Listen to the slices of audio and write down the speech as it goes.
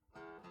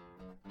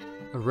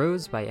A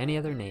rose by any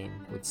other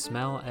name would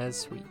smell as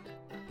sweet,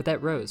 but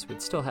that rose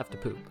would still have to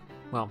poop.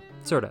 Well,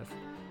 sort of.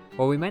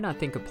 While we might not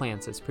think of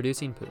plants as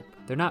producing poop,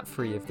 they're not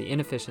free of the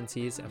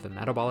inefficiencies of a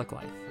metabolic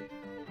life.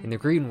 In the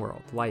green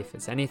world, life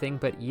is anything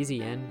but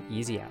easy in,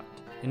 easy out.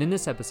 And in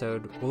this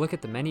episode, we'll look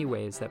at the many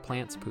ways that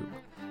plants poop,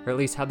 or at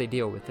least how they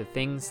deal with the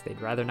things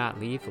they'd rather not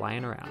leave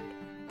lying around.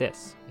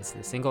 This is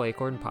the Single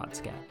Acorn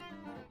Podscat.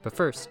 But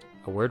first,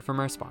 a word from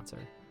our sponsor.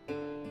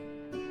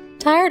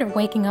 Tired of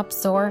waking up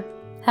sore?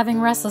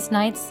 Having restless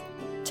nights?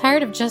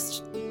 Tired of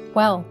just,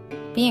 well,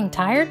 being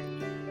tired?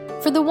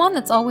 For the one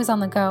that's always on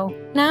the go,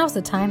 now's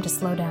the time to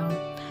slow down.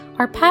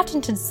 Our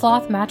patented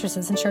sloth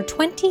mattresses ensure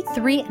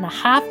 23 and a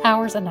half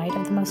hours a night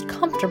of the most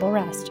comfortable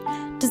rest.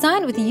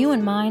 Designed with you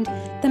in mind,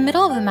 the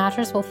middle of the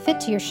mattress will fit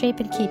to your shape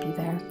and keep you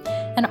there.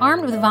 And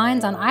armed with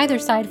vines on either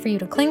side for you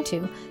to cling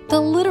to,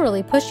 they'll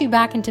literally push you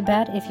back into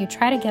bed if you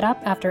try to get up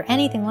after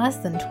anything less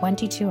than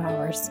 22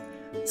 hours.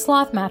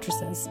 Sloth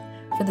mattresses,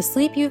 for the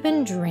sleep you've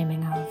been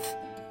dreaming of.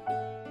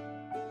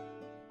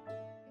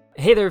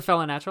 Hey there,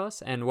 fellow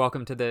naturalists, and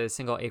welcome to the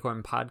Single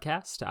Acorn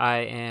Podcast. I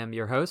am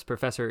your host,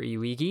 Professor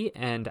Iwigi,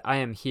 and I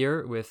am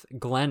here with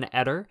Glenn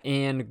Etter.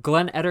 And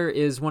Glenn Etter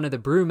is one of the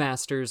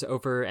brewmasters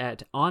over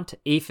at Aunt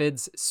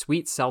Aphid's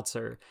Sweet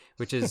Seltzer,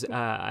 which is,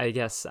 I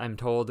guess I'm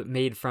told,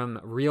 made from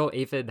real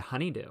aphid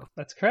honeydew.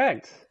 That's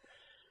correct.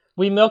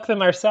 We milk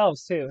them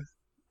ourselves, too.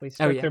 We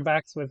stroke their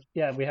backs with,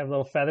 we have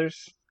little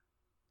feathers.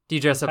 Do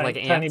you dress up like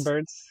ants? Tiny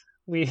birds.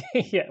 We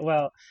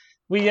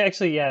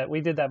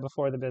did that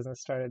before the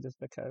business started just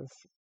because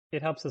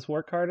it helps us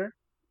work harder.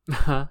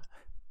 So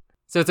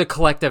it's a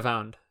collective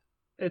owned.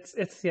 It's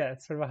sort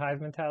of a hive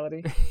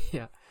mentality.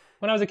 Yeah.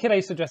 When I was a kid, I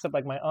used to dress up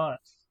like my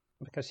aunt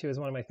because she was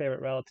one of my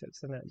favorite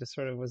relatives, and it just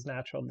sort of was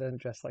natural to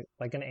dress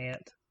like an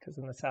ant, because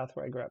in the South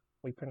where I grew up,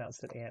 we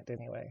pronounced it ant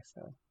anyway.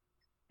 So,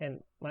 and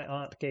my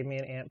aunt gave me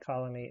an ant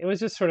colony. It was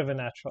just sort of a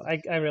natural.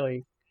 I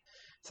really,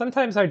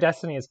 sometimes our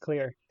destiny is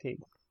clear,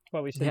 Teague.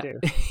 What we should do.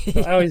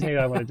 So I always knew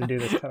I wanted to do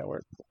this kind of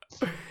work.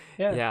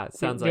 Yeah, it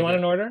sounds like. Do you want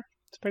an order?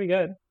 It's pretty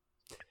good.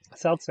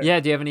 Seltzer.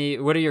 Yeah. Do you have any?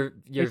 What are your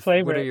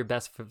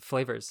best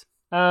flavors?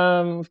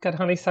 We've got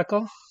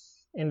honeysuckle,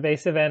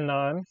 invasive and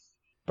non,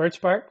 birch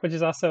bark, which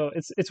is also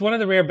it's one of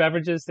the rare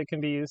beverages that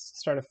can be used to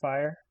start a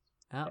fire.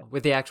 Oh,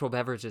 with the actual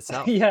beverage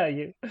itself. Yeah,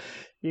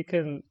 you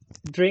can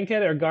drink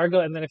it or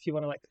gargle, and then if you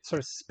want to sort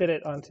of spit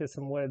it onto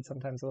some wood,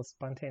 sometimes it'll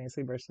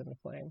spontaneously burst into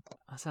flame.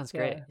 That sounds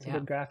great. It's a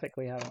good graphic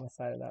we have on the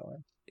side of that one.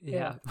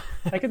 Yeah.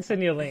 I can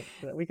send you a link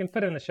that we can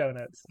put in the show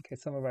notes in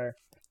case some of our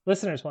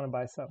listeners want to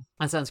buy some.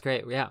 That sounds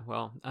great. Yeah.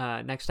 Well,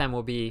 next time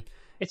we'll be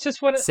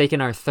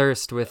saking our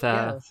thirst with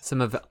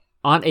some of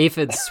Aunt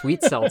Aphid's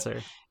Sweet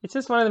Seltzer. It's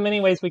just one of the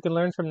many ways we can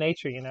learn from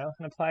nature, and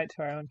apply it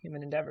to our own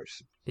human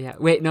endeavors. Yeah.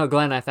 Wait, no,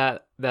 Glenn, I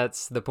thought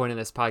that's the point of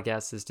this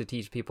podcast, is to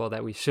teach people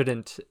that we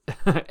shouldn't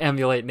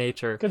emulate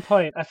nature. Good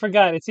point. I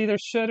forgot. It's either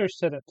should or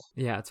shouldn't.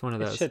 Yeah, it's one of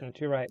those. It shouldn't.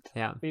 You're right.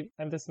 Yeah.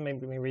 This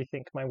made me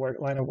rethink my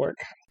line of work.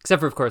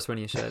 Except for, of course, when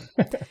you should.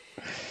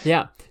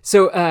 Yeah.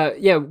 So,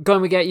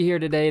 Glenn, we got you here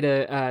today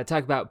to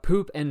talk about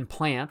poop and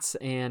plants,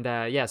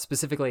 and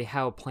specifically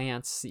how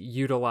plants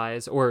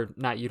utilize, or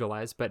not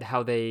utilize, but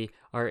how they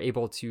are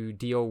able to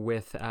deal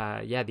with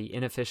the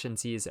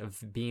inefficiencies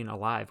of being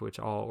alive, which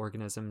all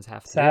organisms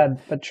have to do.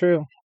 Sad but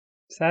true.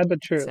 Sad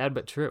but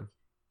true.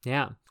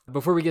 Yeah.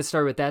 Before we get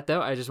started with that,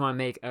 though, I just want to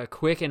make a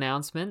quick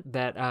announcement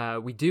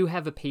that we do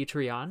have a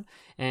Patreon.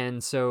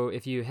 And so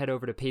if you head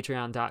over to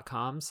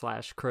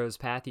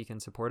patreon.com/crowspath, you can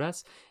support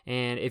us.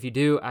 And if you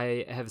do,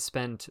 I have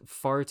spent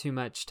far too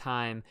much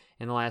time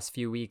in the last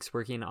few weeks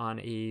working on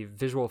a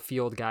visual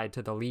field guide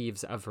to the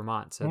leaves of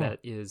Vermont. So that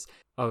is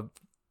a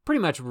pretty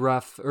much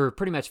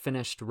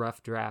finished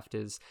rough draft,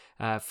 is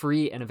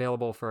free and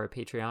available for our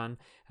Patreon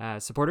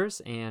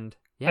supporters. And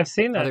I've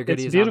seen that. Other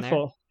goodies. It's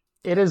beautiful.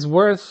 It is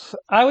worth,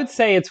 I would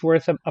say it's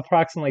worth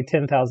approximately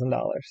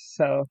 $10,000.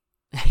 So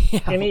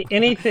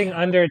anything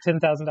under a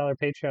 $10,000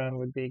 Patreon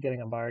would be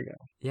getting a bargain.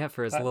 Yeah,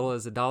 for as little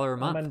as $1 a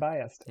month. I'm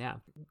unbiased. Yeah.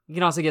 You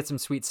can also get some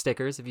sweet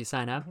stickers if you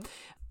sign up.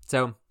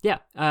 So,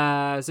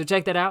 so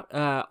check that out.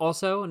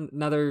 Also,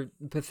 another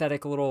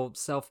pathetic little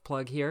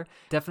self-plug here.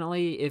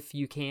 Definitely, if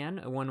you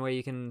can, one way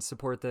you can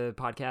support the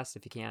podcast,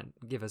 if you can't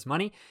give us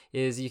money,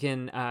 is you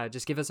can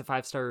just give us a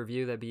 5-star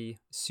review. That'd be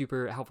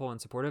super helpful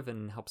and supportive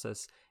and helps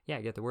us,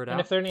 get the word out.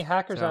 And if there are any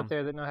hackers out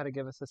there that know how to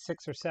give us a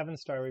 6 or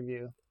 7-star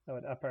review, that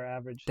would up our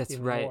average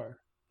even more.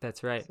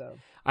 That's right. So.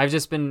 I've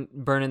just been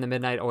burning the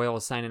midnight oil,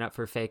 signing up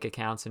for fake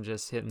accounts and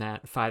just hitting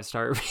that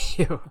 5-star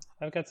review.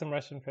 I've got some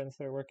Russian friends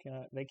that are working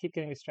on it. They keep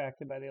getting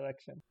distracted by the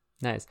election.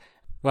 Nice.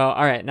 Well,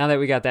 all right. Now that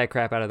we got that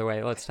crap out of the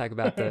way, let's talk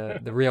about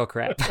the real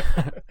crap.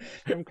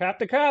 From crap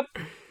to crap.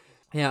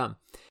 Yeah.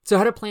 So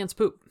how do plants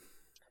poop?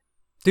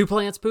 Do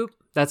plants poop?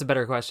 That's a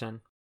better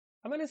question.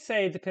 I'm going to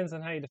say it depends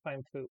on how you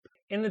define poop.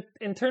 In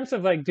terms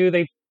of do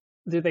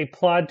they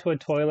plod to a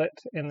toilet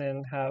and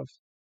then have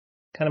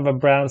kind of a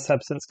brown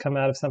substance come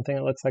out of something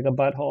that looks like a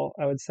butthole?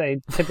 I would say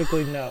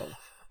typically no.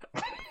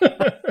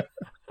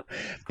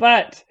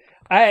 But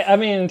I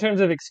mean, in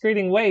terms of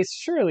excreting waste,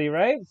 surely,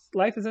 right?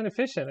 Life is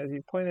inefficient, as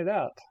you pointed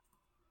out.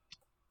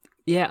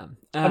 Yeah.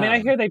 I mean, I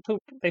hear they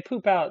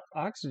poop out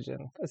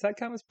oxygen. Does that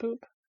count as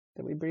poop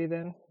that we breathe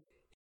in?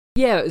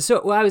 Yeah,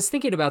 so I was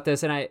thinking about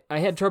this, and I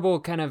had trouble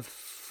kind of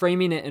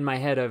framing it in my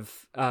head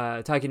of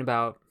talking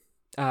about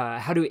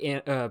how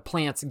do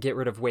plants get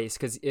rid of waste,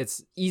 because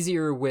it's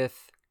easier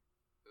with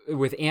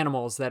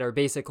animals that are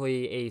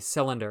basically a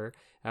cylinder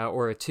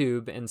or a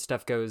tube, and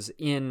stuff goes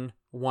in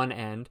one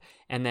end,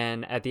 and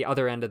then at the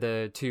other end of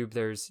the tube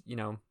there's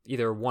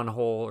either one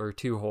hole or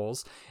two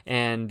holes,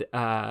 and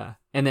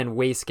then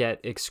waste get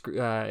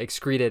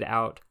excreted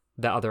out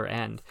the other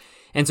end.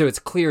 And so it's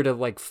clear to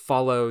like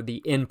follow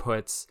the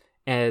inputs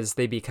as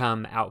they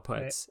become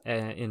outputs,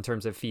 right, in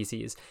terms of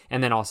feces.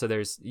 And then also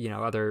there's,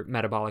 other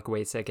metabolic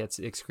waste that gets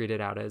excreted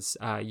out as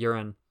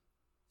urine.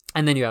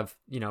 And then you have,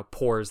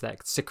 pores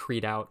that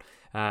secrete out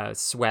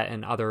sweat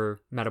and other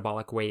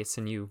metabolic wastes,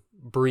 and you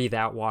breathe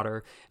out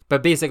water.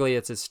 But basically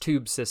it's this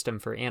tube system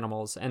for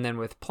animals. And then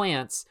with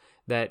plants,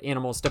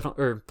 plants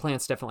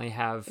definitely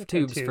have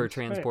tubes for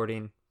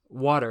transporting, right,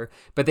 water,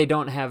 but they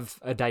don't have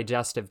a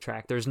digestive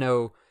tract. There's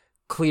no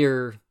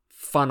clear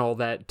funnel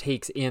that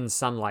takes in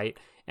sunlight,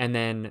 and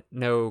then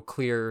no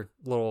clear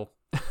little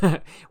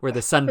where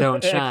the sun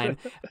don't shine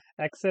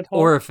exit hole,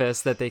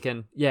 orifice that they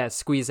can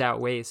squeeze out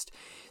waste.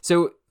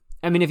 So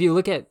I mean, if you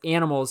look at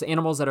animals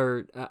that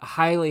are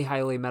highly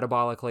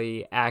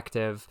metabolically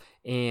active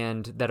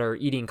and that are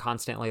eating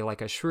constantly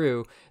like a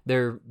shrew,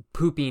 they're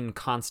pooping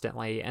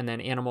constantly. And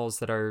then animals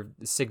that are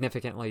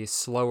significantly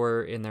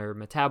slower in their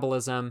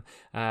metabolism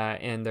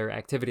and their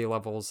activity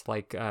levels,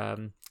 like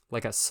a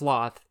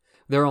sloth,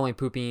 they're only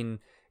pooping,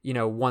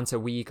 once a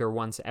week or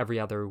once every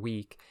other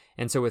week.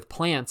 And so with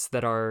plants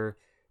that are,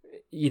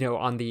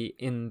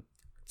 in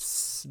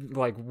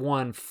like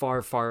one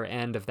far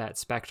end of that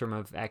spectrum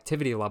of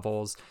activity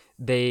levels,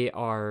 they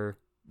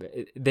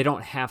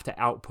don't have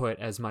to output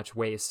as much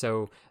waste.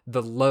 So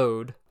the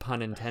load,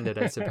 pun intended,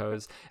 I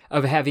suppose,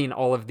 of having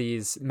all of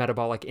these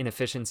metabolic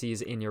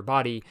inefficiencies in your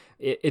body,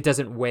 it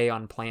doesn't weigh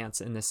on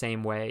plants in the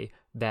same way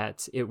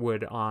that it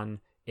would on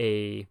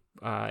an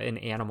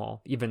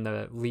animal, even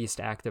the least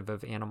active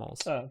of animals.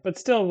 But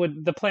still,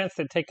 would the plants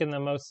that take in the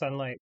most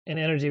sunlight and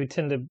energy would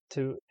tend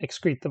to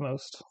excrete the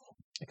most?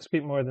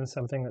 Excrete more than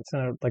something that's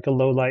in a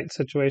low light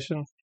situation.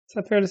 Is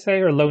that fair to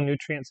say, or low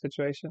nutrient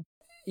situation?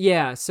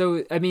 Yeah.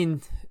 So I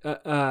mean,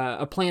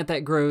 a plant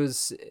that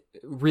grows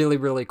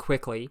really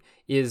quickly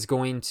is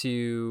going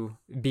to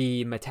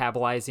be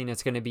metabolizing.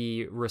 It's going to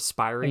be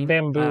respiring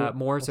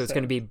more. So it's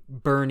going to be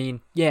burning.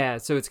 Yeah.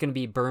 So it's going to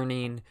be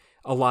burning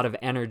a lot of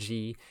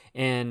energy,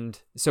 and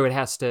so it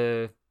has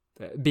to.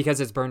 Because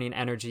it's burning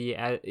energy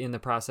in the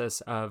process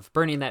of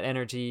burning that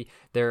energy,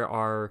 there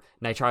are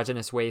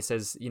nitrogenous wastes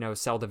as,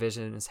 cell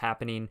division is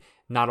happening.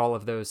 Not all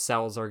of those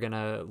cells are going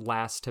to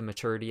last to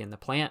maturity in the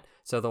plant,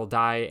 so they'll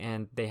die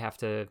and they have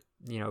to,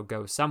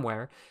 go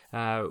somewhere.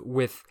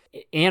 With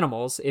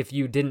animals, if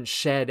you didn't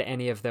shed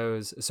any of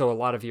those, so a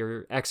lot of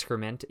your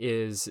excrement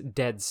is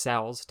dead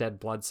cells, dead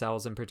blood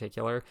cells in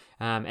particular,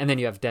 and then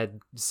you have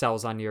dead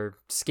cells on your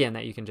skin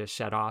that you can just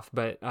shed off,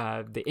 but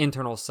the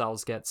internal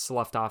cells get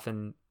sloughed off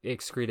and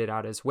excreted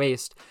out as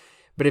waste.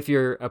 But if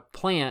you're a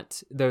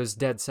plant, those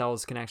dead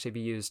cells can actually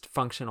be used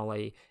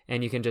functionally,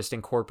 and you can just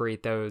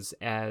incorporate those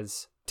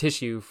as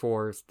tissue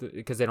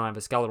because they don't have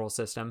a skeletal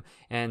system,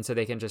 and so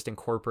they can just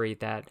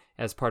incorporate that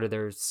as part of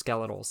their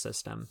skeletal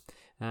system.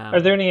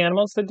 Are there any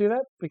animals that do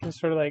that? We can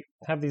sort of like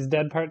have these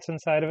dead parts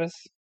inside of us,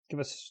 give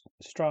us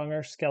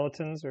stronger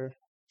skeletons or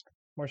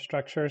more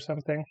structure or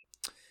something.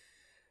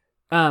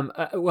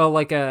 Well,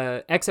 like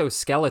a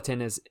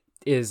exoskeleton is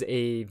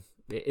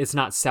it's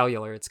not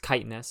cellular, it's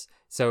chitinous,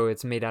 so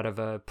it's made out of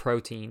a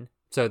protein.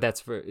 So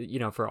that's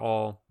for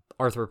all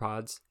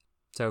arthropods.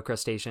 So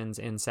crustaceans,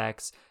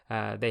 insects,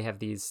 they have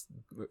these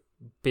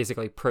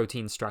basically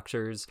protein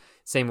structures.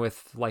 Same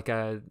with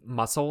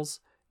mussels.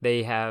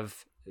 They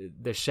have,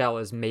 the shell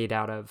is made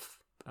out of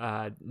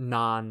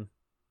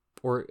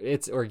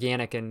it's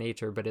organic in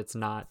nature, but it's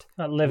not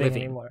living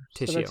anymore.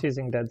 Tissue. So that's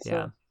using dead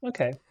cells. Yeah.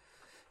 Okay.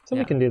 So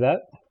we can do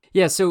that.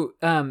 Yeah, so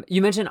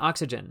you mentioned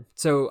oxygen.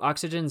 So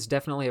oxygen's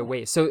definitely a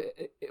waste. So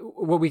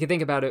what we could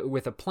think about it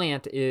with a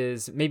plant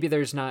is maybe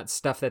there's not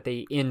stuff that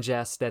they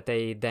ingest that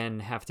they then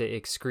have to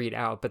excrete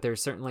out, but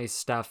there's certainly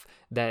stuff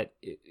that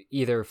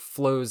either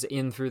flows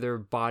in through their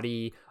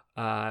body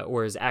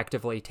or is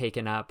actively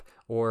taken up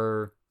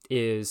or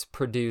is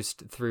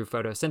produced through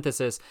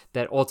photosynthesis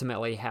that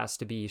ultimately has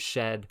to be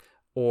shed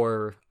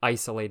or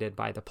isolated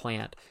by the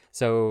plant.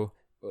 So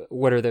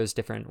what are those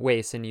different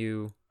wastes? And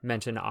you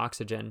mentioned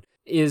oxygen.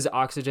 Is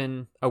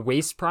oxygen a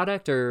waste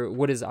product, or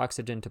what is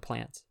oxygen to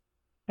plants?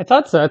 I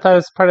thought so. I thought it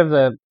was part of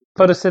the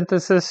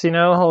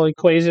photosynthesis, whole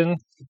equation,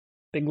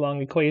 big long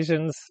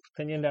equations.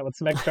 Then you end up with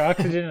some extra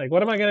oxygen. Like,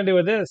 what am I going to do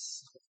with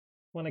this?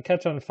 When I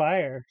catch on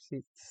fire, so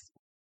you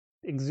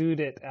exude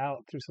it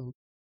out through some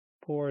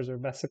pores or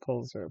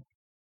vesicles or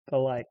the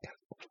like.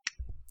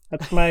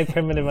 That's my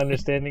primitive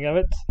understanding of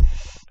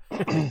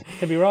it.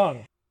 Could be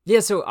wrong.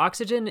 Yeah, so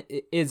oxygen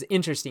is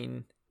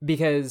interesting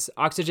because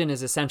oxygen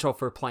is essential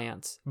for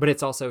plants, but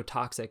it's also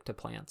toxic to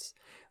plants,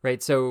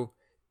 right? So,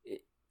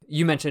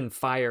 you mentioned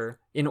fire.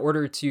 In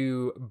order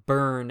to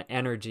burn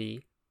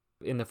energy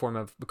in the form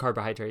of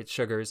carbohydrates,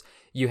 sugars,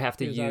 you have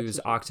to use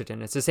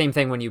oxygen. It's the same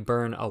thing when you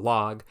burn a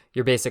log.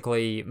 You're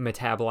basically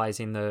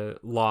metabolizing the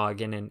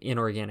log in an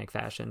inorganic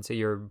fashion. So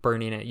you're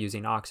burning it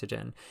using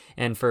oxygen.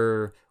 And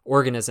for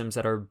organisms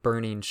that are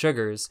burning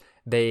sugars,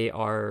 they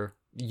are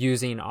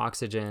using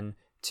oxygen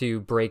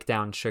to break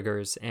down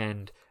sugars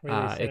and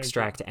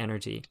extract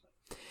energy.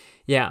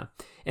 Yeah.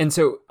 And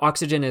so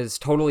oxygen is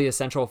totally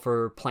essential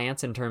for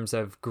plants in terms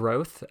of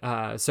growth.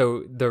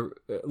 So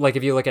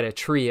if you look at a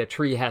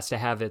tree has to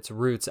have its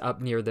roots up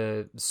near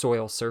the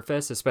soil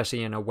surface,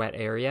 especially in a wet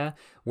area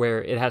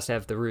where it has to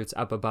have the roots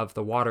up above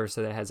the water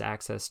so that it has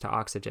access to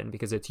oxygen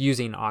because it's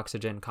using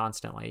oxygen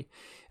constantly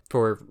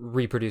for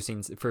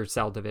reproducing, for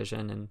cell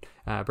division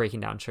and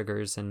breaking down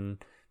sugars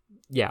and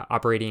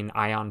operating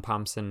ion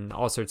pumps and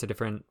all sorts of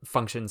different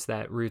functions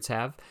that roots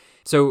have.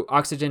 So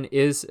oxygen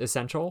is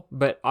essential,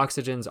 but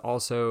oxygen's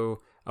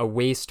also a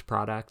waste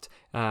product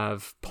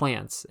of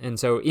plants. And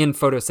so in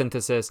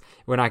photosynthesis,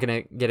 we're not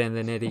going to get in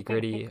the nitty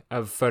gritty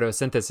of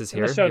photosynthesis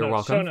here. You're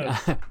welcome.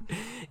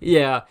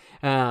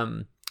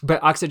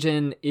 But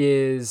oxygen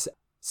is,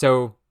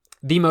 so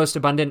the most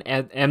abundant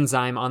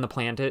enzyme on the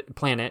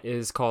planet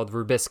is called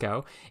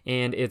rubisco,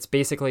 and it's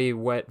basically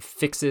what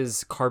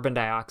fixes carbon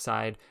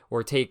dioxide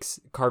or takes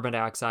carbon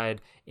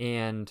dioxide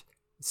and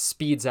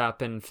speeds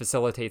up and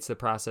facilitates the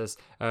process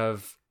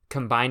of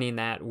combining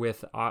that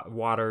with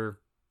water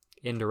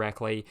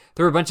indirectly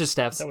through a bunch of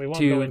steps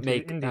to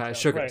make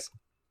sugars. Right.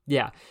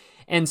 Yeah.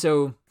 And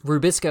so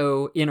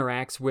rubisco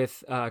interacts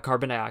with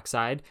carbon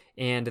dioxide,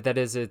 and that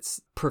is its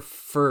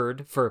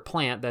preferred, for a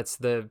plant, that's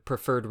the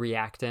preferred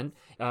reactant.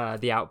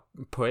 The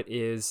output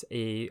is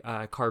a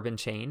carbon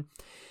chain.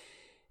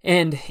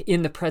 And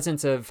in the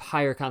presence of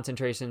higher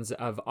concentrations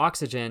of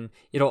oxygen,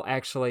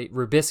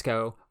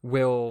 rubisco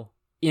will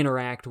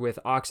interact with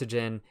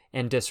oxygen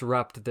and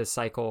disrupt the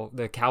cycle,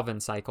 the Calvin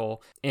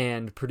cycle,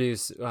 and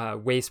produce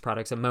waste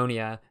products,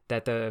 ammonia,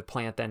 that the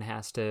plant then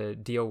has to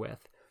deal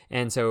with.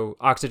 And so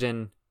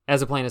oxygen,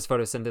 as a plant is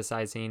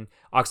photosynthesizing,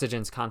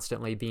 oxygen's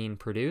constantly being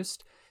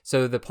produced.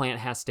 So the plant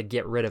has to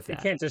get rid of that.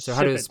 You can't just ship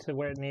it to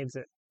where it needs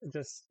it.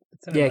 It's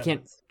an it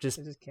can't just.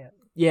 It just can't.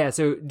 Yeah.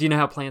 So do you know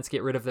how plants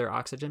get rid of their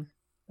oxygen?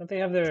 Don't they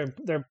have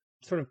their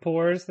sort of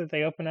pores that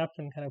they open up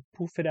and kind of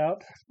poof it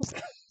out?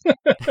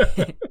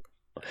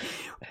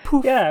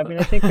 Poof. Yeah, I mean,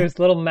 I think there's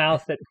little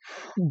mouths that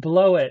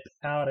blow it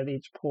out at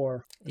each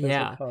pore. Those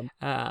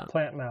are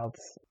plant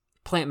mouths.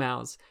 Plant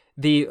mouths.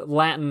 The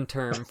Latin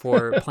term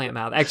for plant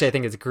mouth, actually I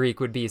think it's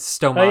Greek, would be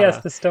stomata. Oh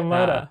yes, the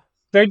stomata.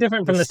 Very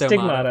different from the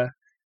stigmata,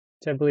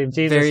 which I believe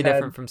Jesus Very had.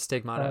 different from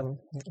stigmata.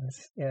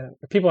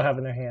 People have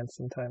in their hands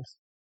sometimes,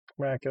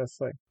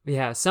 miraculously.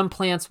 Yeah, some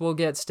plants will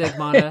get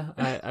stigmata,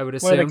 I would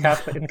assume.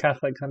 In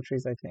Catholic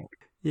countries, I think.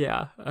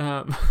 Yeah.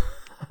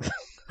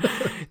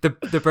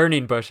 The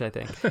burning bush, I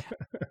think.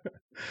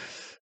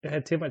 It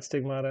had too much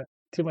stigmata,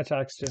 too much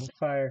oxygen,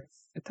 fire.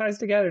 It ties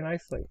together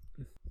nicely.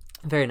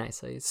 Very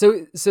nicely.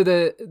 So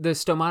the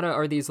stomata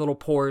are these little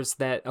pores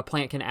that a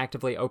plant can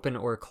actively open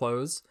or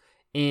close,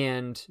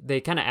 and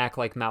they kind of act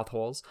like mouth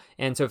holes.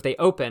 And so if they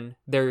open,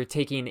 they're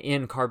taking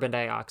in carbon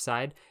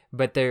dioxide,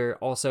 but they're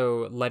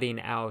also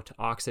letting out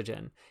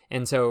oxygen.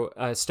 And so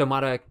a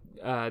stomata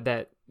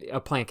that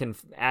a plant can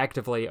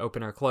actively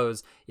open or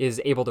close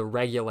is able to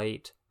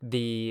regulate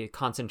the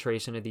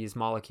concentration of these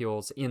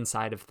molecules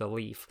inside of the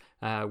leaf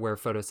where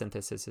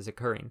photosynthesis is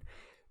occurring.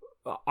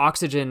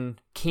 Oxygen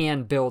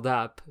can build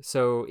up.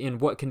 So in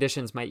what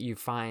conditions might you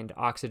find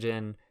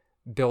oxygen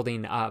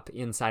building up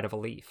inside of a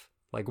leaf?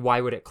 Like,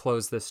 why would it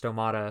close the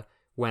stomata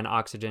when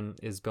oxygen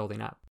is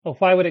building up? Well,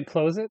 why would it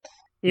close it?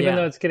 Even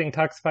though it's getting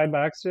toxified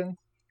by oxygen?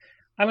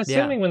 I'm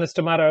assuming when the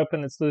stomata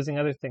open, it's losing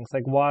other things,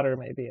 like water,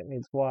 maybe. It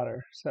needs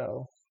water.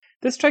 So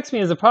this strikes me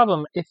as a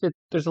problem. If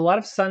there's a lot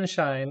of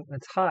sunshine,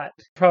 it's hot,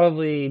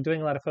 probably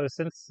doing a lot of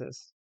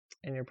photosynthesis,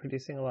 and you're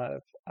producing a lot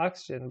of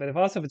oxygen. But if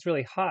it's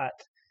really hot,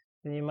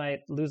 then you might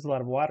lose a lot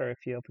of water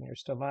if you open your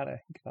stomata.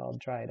 You get all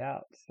dried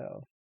out.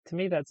 So to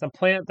me, that's a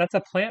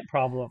plant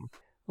problem.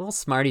 Little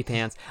smarty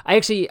pants.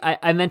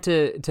 I meant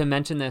to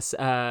mention this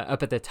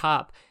up at the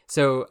top.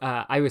 So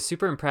I was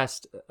super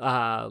impressed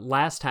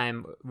last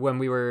time when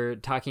we were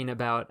talking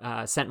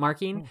about scent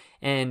marking,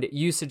 and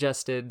you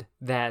suggested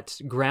that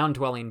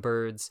ground-dwelling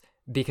birds,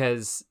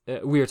 because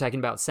we were talking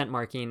about scent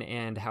marking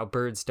and how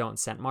birds don't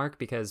scent mark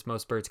because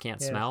most birds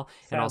can't smell.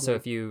 Sadly. And also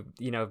if you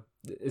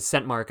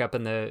scent mark up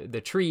in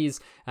the trees,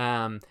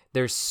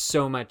 there's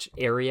so much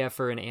area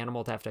for an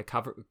animal to have to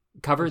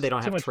cover. They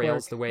don't have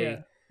trails the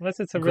way unless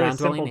it's a really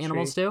simple ground-dwelling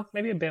animals do.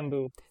 Maybe a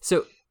bamboo.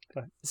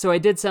 So I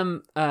did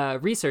some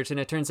research, and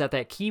it turns out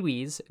that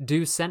kiwis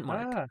do scent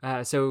mark.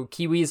 So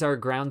kiwis are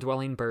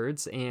ground-dwelling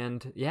birds,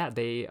 and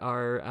they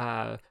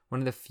are one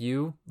of the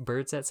few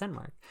birds that scent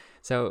mark.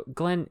 So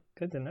Glenn,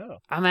 good to know.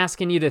 I'm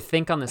asking you to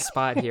think on the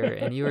spot here,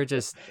 and you are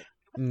just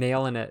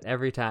nailing it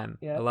every time.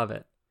 I love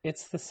it.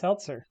 It's the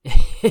seltzer.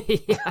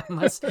 It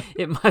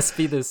must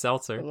be the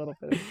seltzer. A little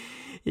bit.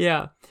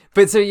 Yeah.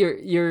 But so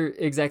you're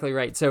exactly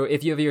right. So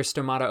if you have your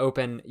stomata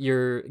open,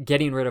 you're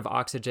getting rid of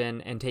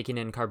oxygen and taking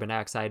in carbon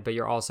dioxide, but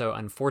you're also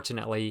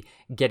unfortunately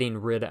getting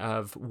rid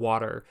of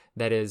water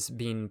that is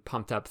being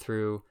pumped up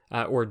through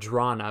or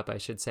drawn up, I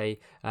should say,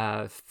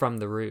 from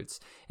the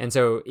roots. And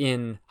so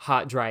in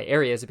hot, dry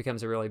areas, it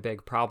becomes a really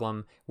big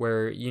problem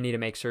where you need to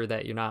make sure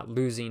that you're not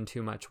losing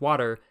too much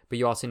water, but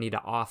you also need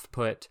to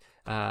off-put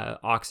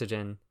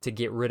oxygen to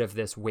get rid of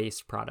this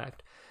waste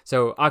product.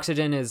 So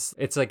oxygen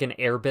it's like an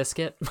air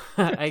biscuit,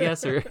 I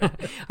guess, or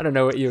I don't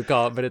know what you would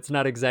call it, but it's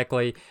not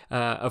exactly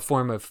a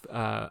form of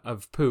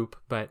poop.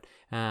 But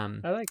I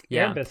like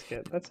air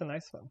biscuit. That's a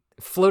nice one.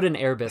 Floating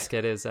air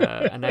biscuit is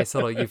a nice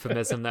little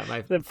euphemism that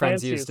my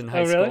friends used in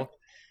high school.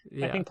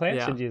 Yeah, I think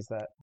plants should use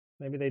that.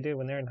 Maybe they do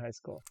when they're in high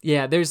school.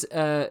 Yeah,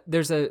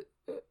 so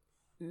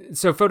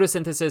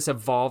photosynthesis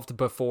evolved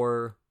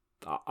before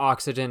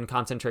oxygen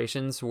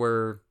concentrations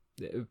were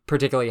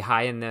particularly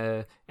high in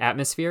the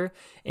atmosphere.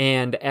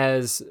 And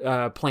as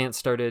plants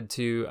started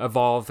to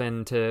evolve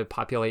and to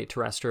populate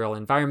terrestrial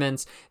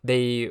environments,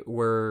 they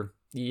were,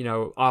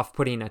 off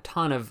putting a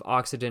ton of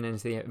oxygen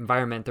into the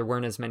environment. There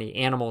weren't as many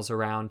animals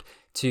around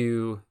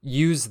to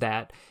use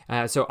that.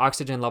 So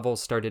oxygen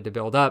levels started to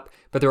build up,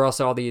 but there were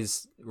also all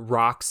these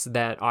rocks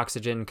that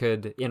oxygen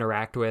could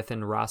interact with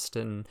and rust.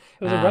 And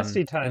it was a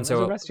rusty time. And so, it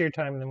was a rustier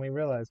time than we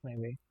realized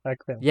maybe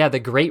back then. Yeah, the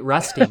great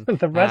rusting.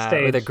 The rust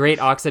age. Or the great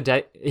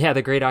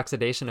the great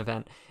oxidation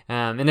event.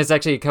 And this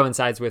actually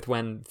coincides with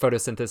when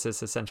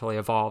photosynthesis essentially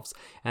evolves.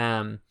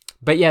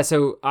 But yeah,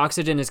 so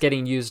oxygen is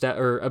getting used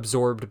or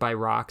absorbed by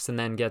rocks and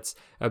then gets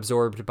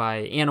absorbed by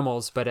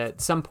animals. But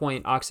at some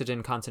point,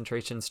 oxygen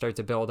concentrations start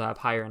to build up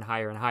higher and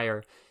higher and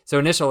higher. So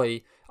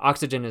initially,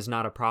 oxygen is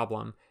not a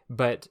problem.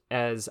 But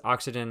as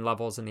oxygen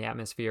levels in the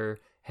atmosphere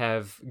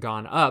have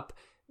gone up,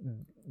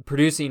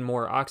 producing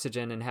more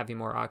oxygen and having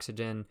more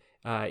oxygen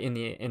in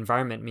the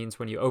environment means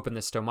when you open the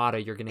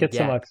stomata, you're going to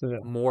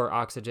get more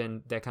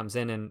oxygen that comes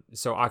in. And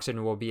so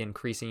oxygen will be an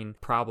increasing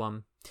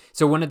problem.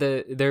 So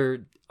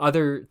there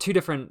are three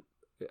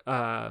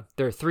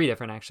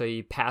different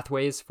actually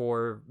pathways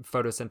for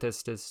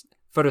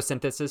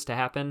photosynthesis to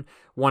happen.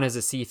 One is a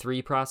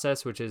C3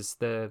 process, which is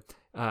the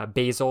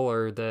basal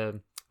or the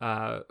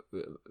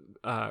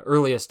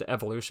earliest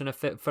evolution of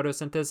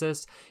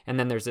photosynthesis. And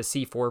then there's a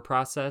C4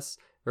 process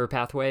or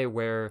pathway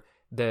where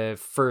the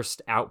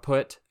first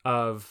output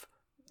of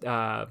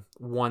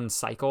one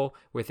cycle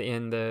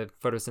within the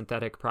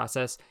photosynthetic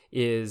process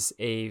is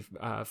a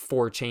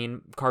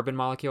 4-chain carbon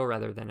molecule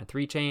rather than a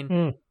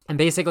 3-chain. And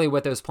basically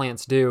what those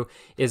plants do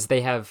is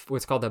they have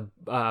what's called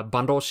a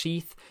bundle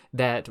sheath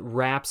that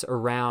wraps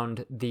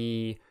around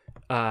the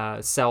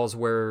cells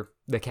where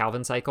the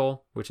Calvin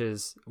cycle, which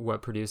is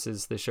what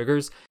produces the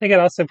sugars. I think it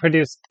also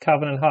produced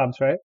Calvin and Hobbes,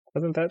 right?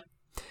 Wasn't that?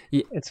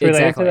 It's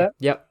related to that?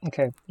 Yep.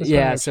 Okay.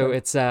 Yeah, so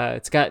it's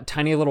got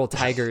tiny little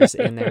tigers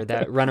in there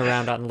that run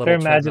around on little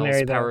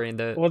treadmills powering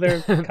the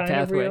they're kind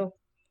pathway. of real.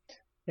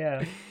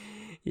 Yeah.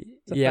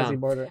 It's a fuzzy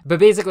border. But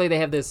basically they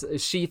have this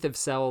sheath of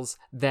cells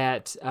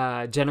that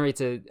generates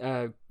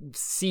a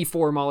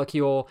C4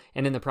 molecule,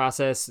 and in the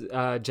process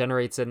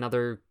generates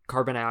another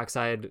carbon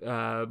dioxide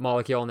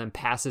molecule, and then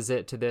passes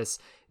it to this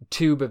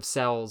tube of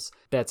cells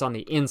that's on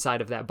the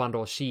inside of that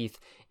bundle sheath.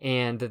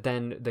 And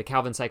then the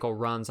Calvin cycle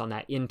runs on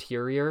that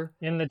interior.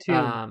 In the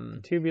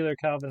tube, tubular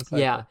Calvin cycle.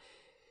 Yeah.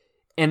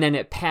 And then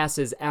it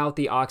passes out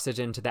the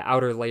oxygen to the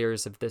outer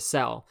layers of the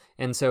cell.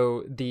 And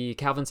so the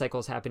Calvin cycle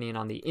is happening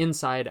on the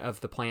inside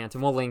of the plant.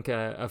 And we'll link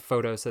a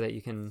photo so that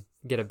you can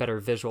get a better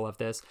visual of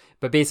this.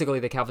 But basically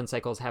the Calvin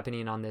cycle is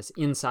happening on this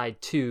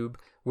inside tube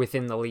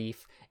within the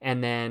leaf.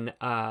 And then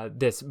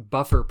this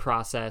buffer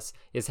process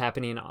is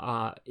happening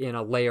in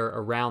a layer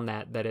around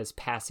that is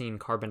passing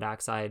carbon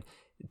dioxide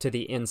to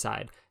the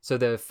inside. So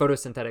the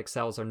photosynthetic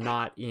cells are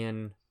not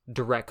in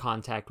direct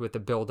contact with the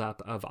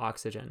buildup of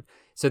oxygen.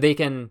 So they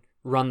can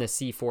run the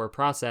C4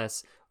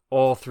 process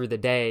all through the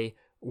day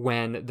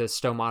when the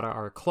stomata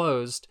are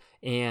closed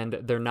and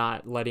they're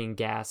not letting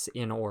gas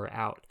in or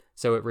out.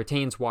 So it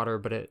retains water,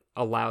 but it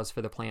allows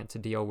for the plant to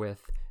deal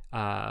with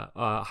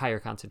a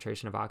higher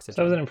concentration of oxygen.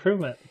 So it was an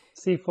improvement.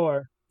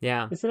 C4.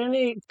 Yeah. Is there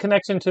any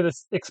connection to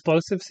this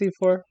explosive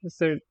C4? Is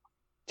there a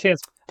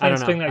chance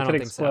plants doing that could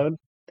explode?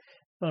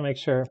 I want to make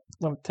sure.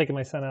 I'm taking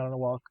my son out on a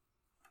walk.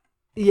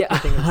 Yeah,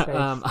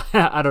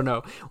 I don't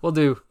know. We'll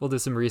do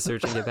some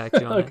research and get back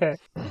to you on okay.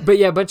 That. But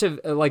yeah, a bunch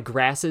of like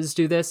grasses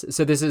do this.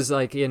 So this is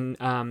like in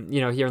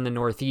here in the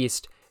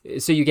Northeast.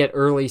 So you get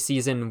early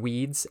season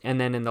weeds, and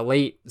then in the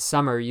late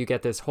summer you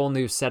get this whole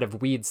new set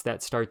of weeds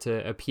that start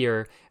to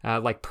appear,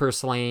 like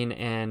purslane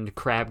and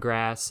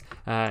crabgrass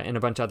and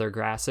a bunch of other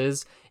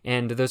grasses.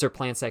 And those are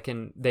plants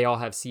they all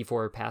have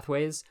C4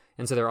 pathways,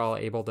 and so they're all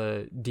able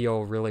to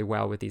deal really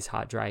well with these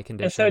hot, dry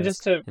conditions. And so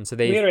just to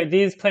reiterate,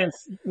 these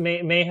plants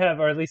may have,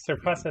 or at least their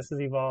processes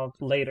evolved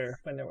later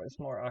when there was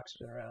more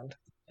oxygen around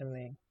in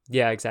the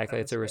Yeah, exactly.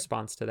 It's a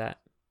response to that.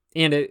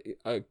 And it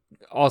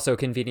also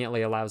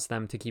conveniently allows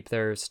them to keep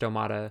their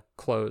stomata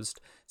closed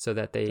so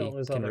that they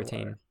can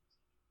retain.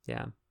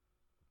 Yeah.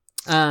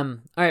 All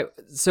right.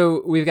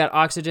 So we've got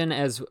oxygen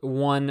as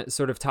one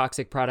sort of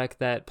toxic product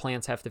that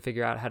plants have to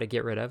figure out how to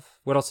get rid of.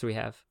 What else do we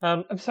have?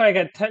 I'm sorry,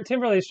 I got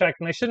temporarily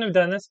distracted. I shouldn't have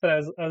done this, but I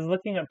was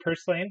looking up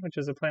purslane, which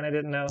is a plant I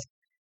didn't know.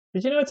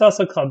 Did you know it's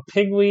also called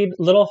pigweed,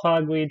 little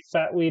hogweed,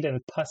 fatweed,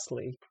 and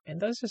pusley? And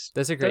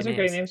Those are great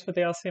names, but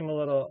they all seem a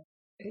little,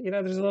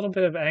 there's a little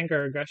bit of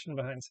anger or aggression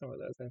behind some of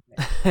those,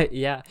 I think.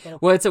 Yeah.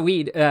 Well, it's a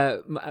weed.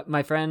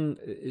 My friend,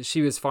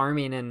 she was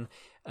farming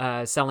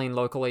and selling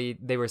locally.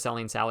 They were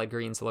selling salad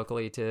greens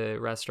locally to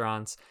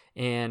restaurants.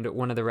 And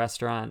one of the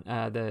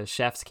the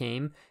chefs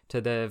came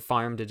to the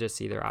farm to just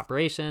see their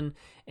operation.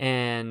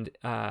 And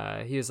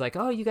he was like,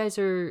 oh, you guys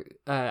are,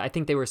 I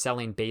think they were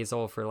selling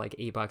basil for like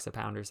 $8 a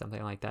pound or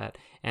something like that.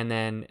 And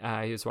then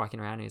he was walking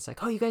around and he's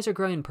like, oh, you guys are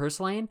growing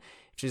purslane?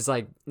 She's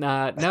like,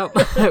 no,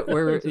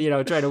 we're,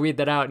 trying to weed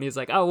that out. And he's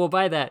like, oh, we'll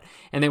buy that.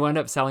 And they wound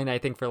up selling, I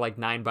think, for like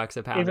 $9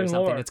 a pound Even or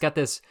something. more. It's got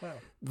this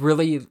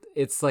really,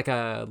 it's like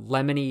a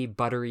lemony,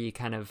 buttery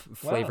kind of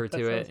flavor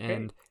to it.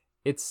 And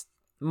it's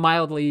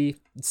mildly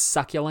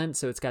succulent.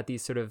 So it's got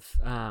these sort of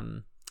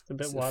a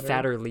bit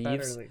fatter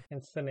leaves.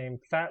 Hence the name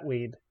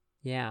fatweed.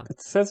 Yeah.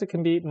 It says it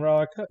can be eaten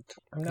raw or cooked.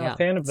 I'm not a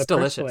fan of the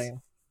delicious.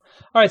 purslane.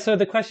 All right, so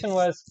the question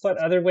was, what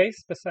other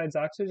waste besides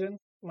oxygen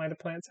might a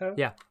plant have?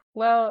 Yeah.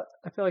 Well,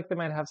 I feel like they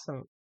might have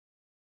some,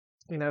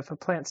 if a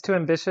plant's too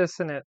ambitious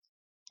and it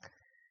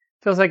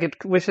feels like it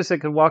wishes it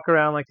could walk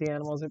around like the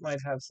animals, it might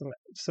have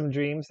some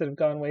dreams that have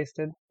gone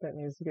wasted that it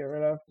needs to get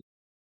rid of.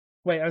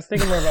 Wait, I was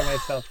thinking more about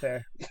myself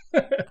there.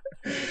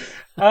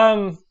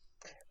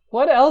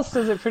 What else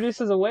does it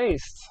produce as a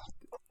waste?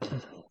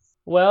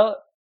 Well,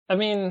 I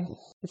mean,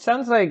 it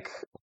sounds like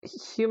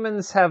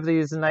humans have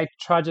these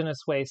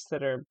nitrogenous wastes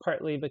that are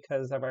partly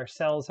because of our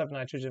cells have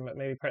nitrogen, but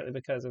maybe partly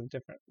because of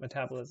different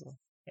metabolism.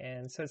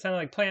 And so it sounded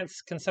like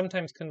plants can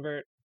sometimes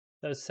convert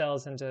those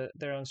cells into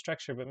their own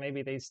structure, but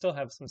maybe they still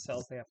have some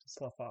cells they have to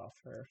slough off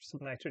or some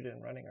nitrogen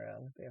running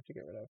around that they have to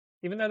get rid of.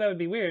 Even though that would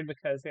be weird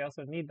because they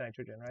also need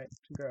nitrogen, right,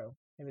 to grow.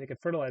 Maybe they could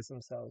fertilize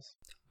themselves.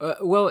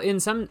 Well, in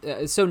some,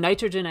 so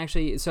nitrogen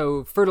actually,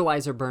 so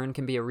fertilizer burn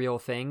can be a real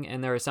thing.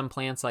 And there are some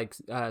plants like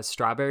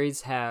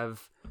strawberries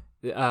have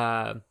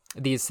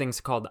these things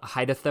called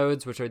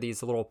hydothodes, which are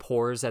these little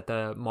pores at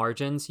the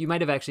margins. You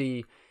might have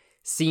actually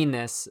seen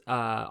this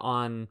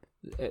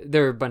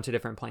there are a bunch of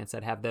different plants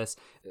that have this.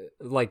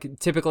 Like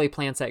typically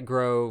plants that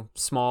grow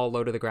small,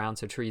 low to the ground,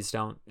 so trees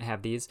don't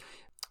have these.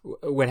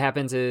 What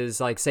happens is,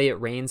 like, say it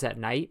rains at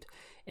night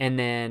and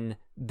then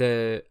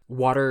the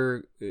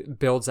water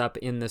builds up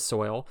in the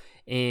soil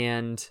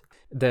and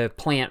the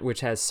plant, which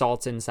has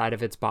salts inside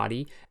of its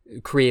body,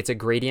 creates a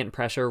gradient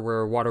pressure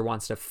where water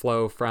wants to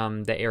flow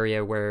from the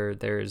area where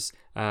there's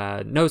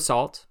no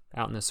salt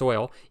out in the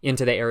soil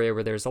into the area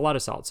where there's a lot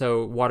of salt.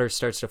 So water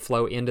starts to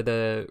flow into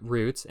the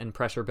roots and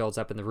pressure builds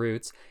up in the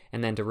roots.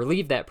 And then to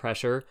relieve that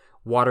pressure,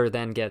 water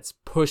then gets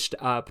pushed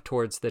up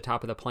towards the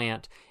top of the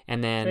plant,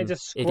 and then it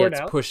gets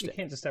pushed. You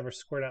can't just ever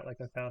squirt out like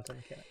a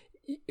fountain, can it?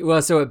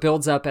 Well, so it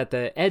builds up at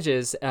the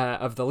edges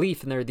of the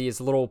leaf, and there are these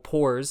little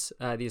pores,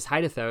 these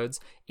hydothodes,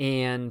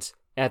 and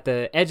at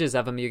the edges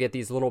of them, you get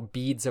these little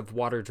beads of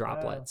water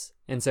droplets.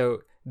 Wow. And so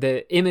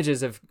the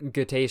images of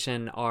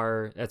guttation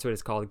that's what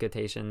it's called,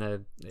 guttation,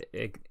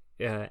 the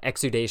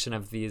exudation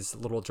of these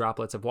little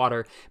droplets of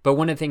water. But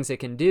one of the things it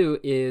can do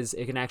is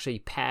it can actually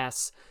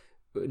pass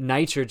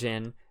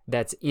nitrogen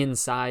that's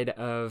inside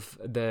of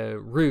the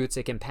roots.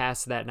 It can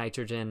pass that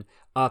nitrogen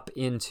up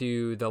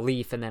into the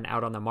leaf and then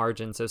out on the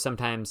margin. So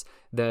sometimes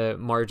the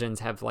margins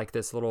have like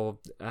this little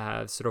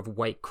sort of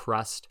white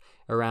crust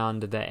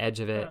around the edge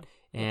of it.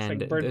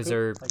 And like those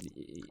are,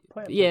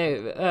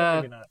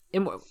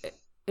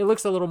 it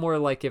looks a little more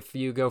like if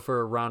you go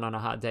for a run on a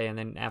hot day and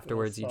then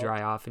afterwards you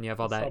dry off and you have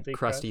all that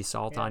crusty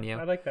salt on you.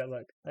 I like that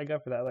look. I go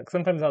for that look.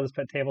 Sometimes I'll just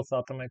put table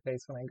salt on my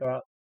face when I go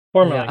out.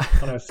 Formerly,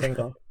 when I was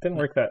single. Didn't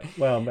work that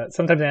well, but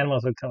sometimes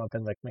animals would come up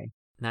and lick me.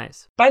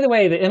 Nice. By the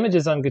way, the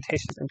images on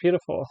gutations are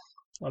beautiful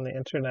on the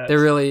internet. They're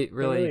really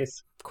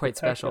quite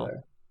special.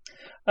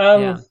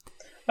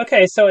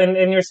 Okay, so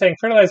and you're saying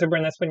fertilizer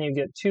burn, that's when you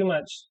get too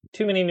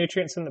many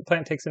nutrients, and the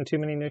plant takes in too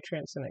many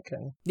nutrients, and it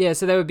can... Yeah,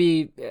 so that would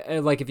be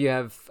like if you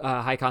have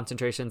high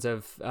concentrations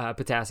of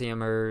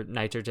potassium or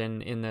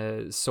nitrogen in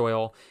the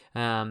soil.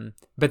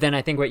 But then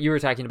I think what you were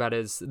talking about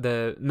is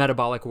the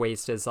metabolic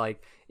waste is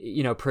like,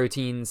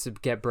 proteins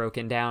get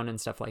broken down and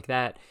stuff like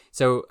that.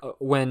 So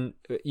when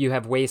you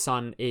have waste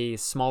on a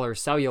smaller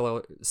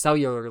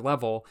cellular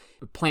level,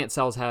 plant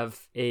cells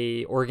have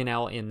a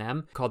organelle in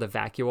them called a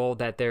vacuole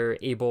that they're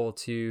able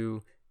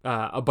to,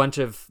 a bunch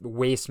of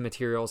waste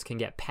materials can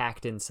get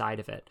packed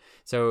inside of it.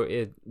 So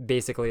it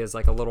basically is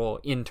like a little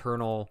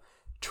internal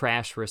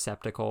trash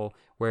receptacle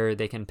where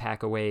they can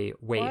pack away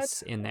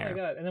waste in there. Oh my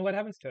God. And then what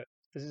happens to it?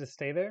 Does it just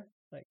stay there?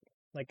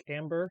 Like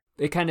amber?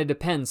 It kind of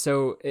depends.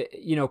 So,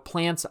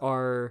 plants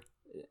are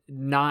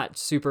not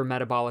super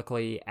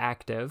metabolically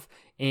active.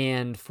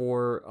 And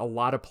for a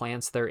lot of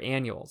plants, they're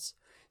annuals.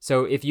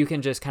 So if you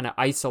can just kind of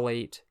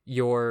isolate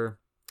your,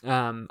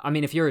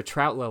 if you're a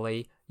trout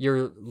lily,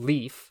 your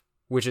leaf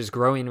which is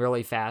growing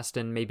really fast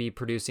and maybe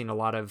producing a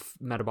lot of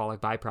metabolic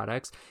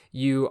byproducts,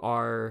 you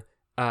are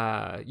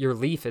your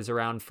leaf is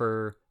around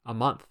for a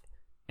month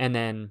and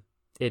then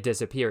it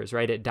disappears,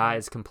 right? It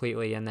dies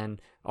completely, and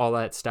then all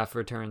that stuff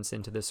returns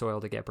into the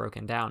soil to get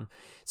broken down.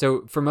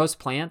 So for most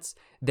plants,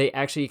 they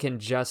actually can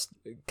just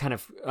kind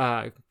of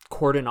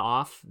cordon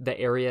off the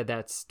area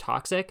that's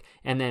toxic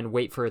and then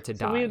wait for it to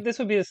die. This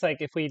would be just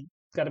like if we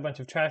got a bunch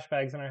of trash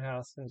bags in our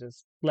house and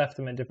just left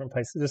them in different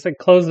places. Just like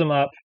close them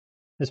up,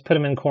 just put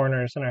them in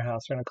corners in our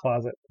house or in a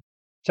closet.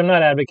 Which I'm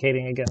not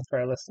advocating, again, for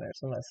our listeners,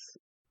 unless...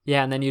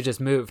 Yeah, and then you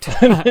just moved.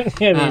 Yeah,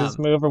 you just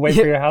move or wait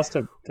for your house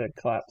to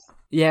collapse.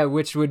 Yeah,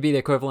 which would be the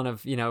equivalent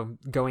of,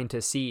 going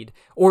to seed.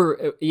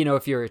 Or,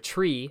 if you're a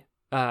tree,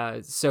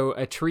 so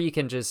a tree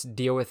can just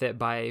deal with it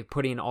by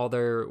putting all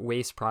their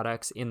waste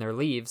products in their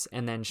leaves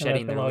and then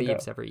shedding their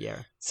leaves every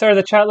year. So are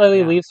the chat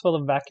lily leaves full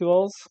of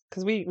vacuoles?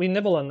 Because we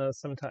nibble on those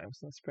sometimes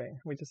in the spring.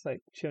 We just like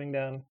chewing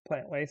down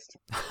plant waste.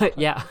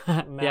 Yeah.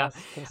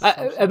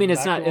 I mean,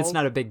 it's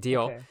not a big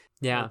deal. Okay.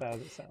 Yeah,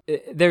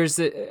 there's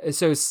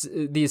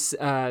these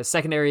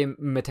secondary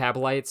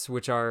metabolites,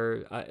 which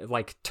are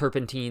like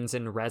terpenes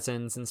and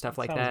resins and stuff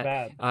like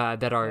that.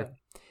 That are,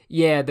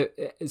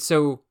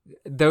 so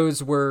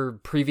those were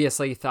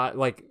previously thought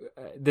like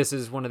this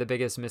is one of the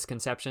biggest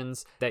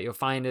misconceptions that you'll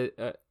find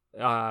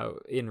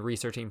in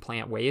researching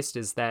plant waste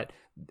is that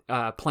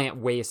plant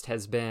waste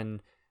has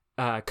been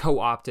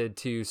co-opted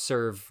to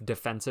serve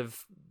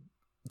defensive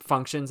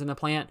functions in the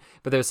plant,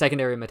 but those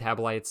secondary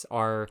metabolites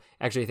are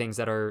actually things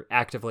that are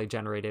actively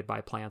generated by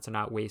plants and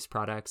not waste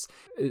products.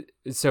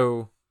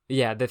 So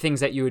the things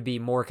that you would be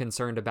more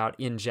concerned about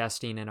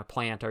ingesting in a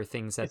plant are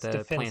things that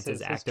the plant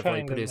is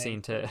actively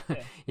producing to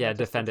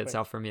defend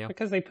itself from you.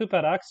 Because they poop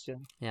out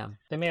oxygen. Yeah.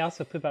 They may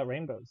also poop out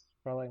rainbows,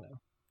 for all I know.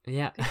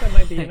 Yeah. I think that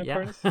might be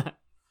unicorns. I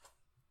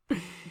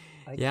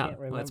can't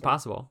remember. Well, it's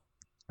possible.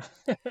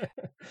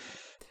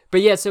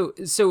 But yeah, so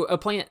a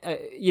plant,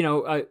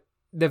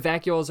 the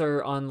vacuoles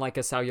are on like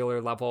a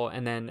cellular level,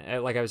 and then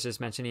like I was just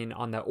mentioning,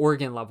 on the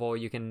organ level,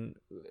 you can,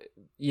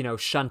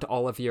 shunt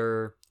all of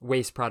your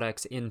waste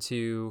products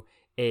into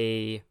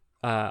a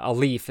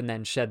leaf and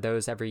then shed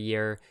those every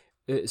year.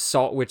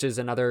 Salt, which is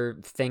another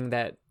thing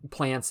that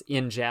plants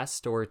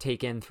ingest or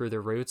take in through the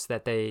roots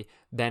that they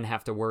then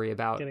have to worry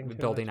about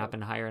building up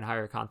in higher and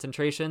higher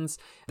concentrations.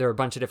 There are a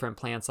bunch of different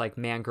plants like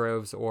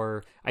mangroves,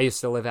 or I used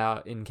to live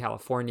out in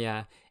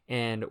California,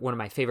 and one of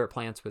my favorite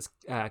plants was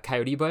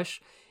coyote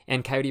bush.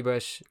 And coyote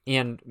bush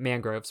and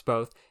mangroves,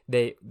 both,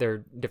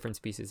 they're different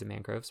species of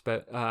mangroves,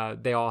 but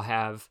they all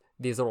have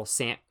these little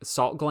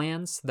salt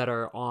glands that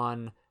are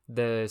on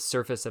the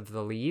surface of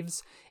the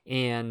leaves.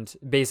 And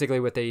basically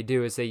what they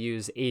do is they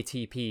use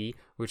ATP,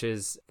 which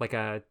is like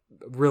a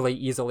really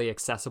easily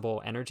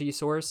accessible energy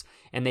source.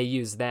 And they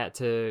use that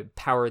to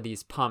power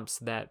these pumps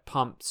that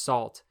pump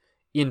salt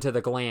into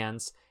the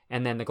glands.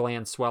 And then the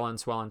glands swell and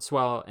swell and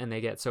swell. And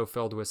they get so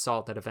filled with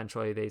salt that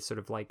eventually they sort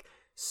of like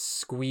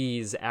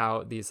squeeze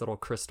out these little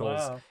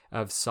crystals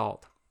of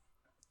salt.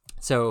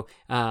 So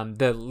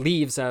the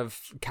leaves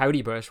of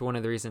coyote bush, one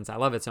of the reasons I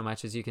love it so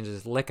much is you can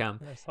just lick them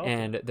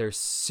and they're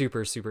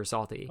super, super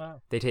salty.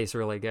 Wow. They taste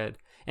really good.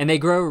 And they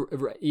grow,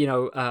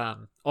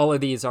 all of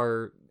these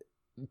are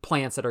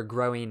plants that are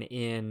growing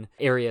in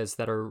areas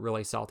that are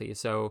really salty.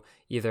 So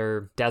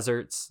either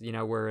deserts,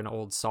 where an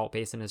old salt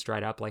basin is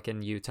dried up, like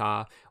in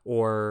Utah,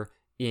 or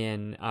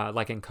in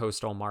like in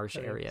coastal marsh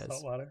areas.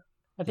 Salt water.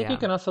 I think you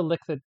can also lick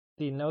the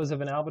nose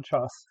of an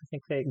albatross. I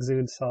think they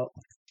exude salt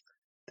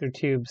through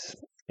tubes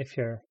if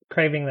you're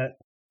craving that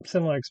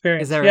similar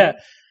experience. Is that right?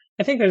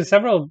 I think there's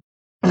several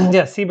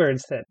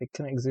seabirds that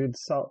can exude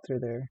salt through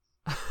their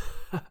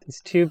these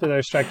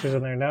tubular structures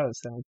in their nose,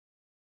 and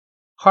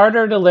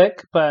harder to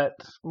lick but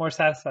more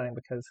satisfying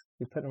because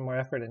you put more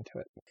effort into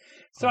it.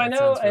 So I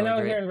know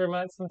great. Here in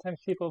Vermont sometimes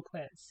people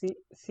plant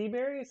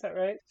seaberry, is that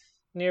right?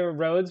 Near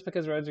roads,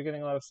 because roads are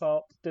getting a lot of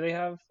salt. Do they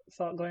have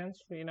salt glands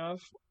that you know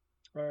of?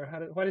 Or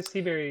why does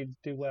seaberry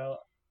do well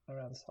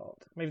around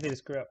salt? Maybe they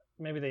just grew up.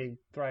 Maybe they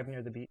thrive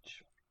near the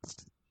beach.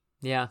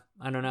 Yeah,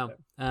 I don't know.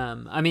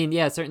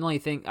 Certainly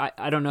think,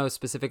 I don't know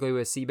specifically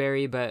with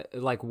seaberry, but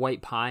like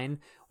white pine,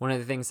 one of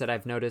the things that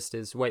I've noticed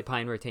is white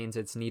pine retains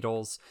its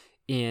needles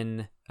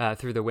in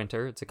through the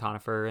winter. It's a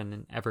conifer and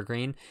an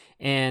evergreen.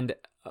 And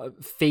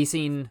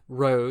facing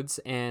roads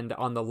and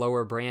on the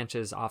lower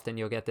branches, often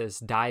you'll get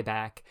this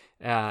dieback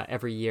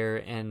every year,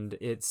 and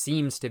it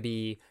seems to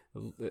be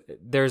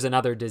there's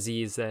another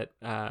disease that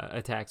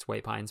attacks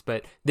white pines,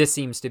 but this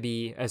seems to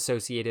be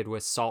associated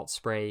with salt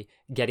spray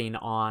getting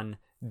on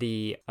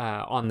the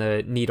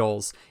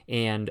needles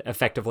and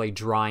effectively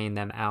drying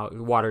them out.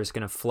 Water is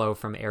going to flow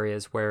from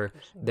areas where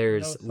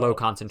there's low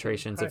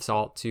concentrations of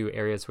salt to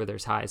areas where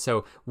there's high.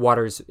 So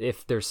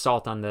if there's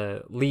salt on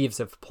the leaves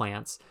of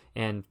plants,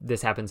 and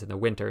this happens in the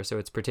winter, so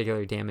it's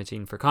particularly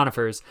damaging for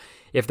conifers.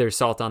 If there's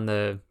salt on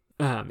the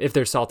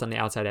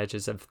outside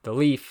edges of the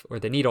leaf or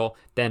the needle,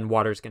 then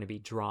water is going to be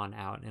drawn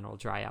out and it'll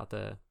dry out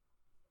the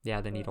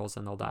needles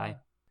and they'll die.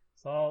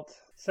 Salt,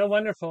 so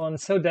wonderful and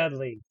so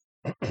deadly.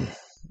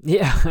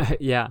 Yeah,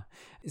 yeah.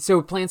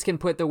 So plants can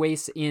put the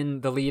waste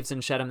in the leaves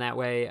and shed them that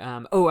way.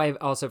 I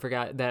also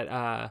forgot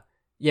that,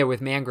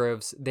 with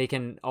mangroves, they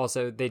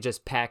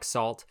just pack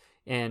salt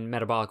and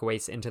metabolic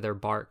waste into their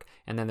bark,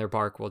 and then their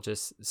bark will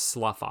just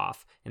slough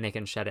off, and they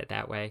can shed it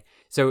that way.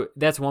 So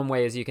that's one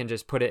way, is you can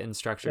just put it in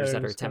structures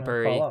that are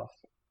temporary. Fall off.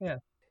 Yeah.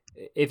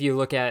 If you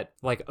look at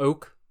like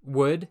oak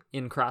wood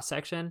in cross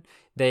section,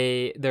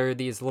 there are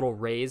these little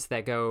rays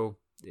that go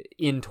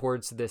in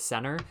towards the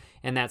center,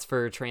 and that's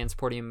for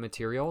transporting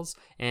materials.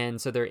 And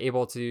so they're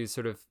able to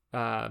sort of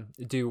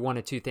do one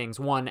of two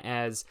things. One,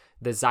 as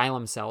the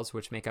xylem cells,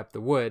 which make up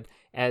the wood,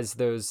 as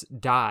those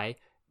die,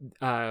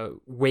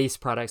 waste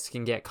products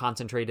can get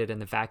concentrated in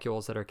the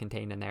vacuoles that are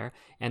contained in there,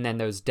 and then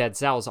those dead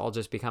cells all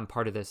just become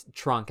part of this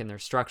trunk, and they're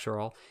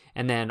structural.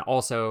 And then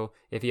also,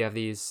 if you have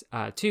these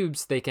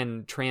tubes, they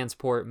can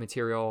transport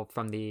material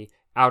from the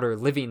outer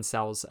living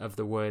cells of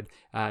the wood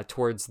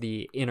towards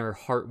the inner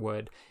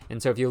heartwood.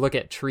 And so if you look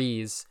at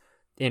trees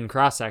in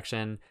cross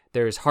section,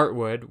 there's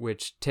heartwood,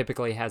 which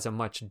typically has a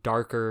much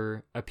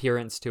darker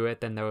appearance to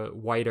it than the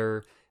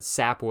whiter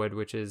sapwood,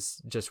 which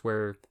is just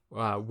where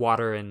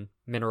water and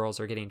minerals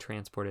are getting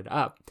transported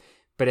up.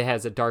 But it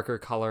has a darker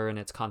color, and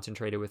it's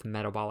concentrated with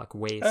metabolic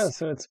waste. Oh,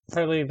 so it's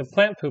partly the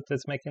plant poop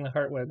that's making the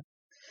heartwood.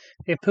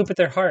 They poop at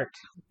their heart.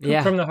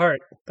 Poop from the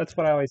heart. That's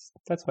what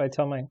I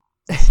tell my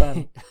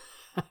son.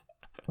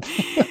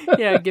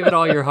 Yeah, give it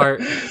all your heart.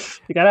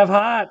 You gotta have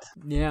heart.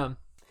 Yeah.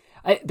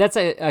 That's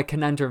a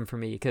conundrum for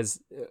me,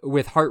 because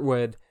with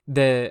heartwood,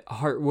 the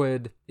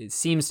heartwood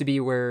seems to be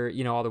where,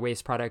 all the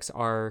waste products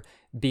are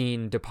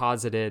being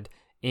deposited.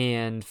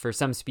 And for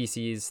some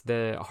species,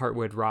 the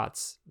heartwood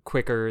rots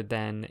quicker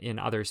than in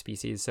other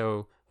species.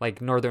 So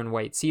like northern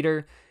white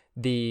cedar,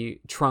 the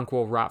trunk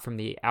will rot from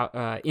the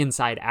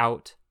inside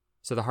out.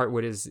 So the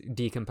heartwood is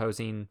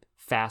decomposing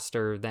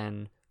faster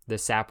than the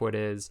sapwood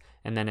is.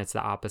 And then it's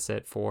the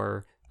opposite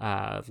for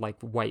like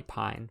white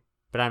pine.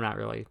 But I'm not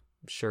really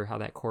sure how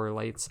that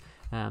correlates.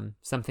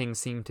 Some things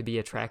seem to be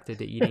attracted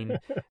to eating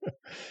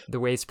the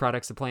waste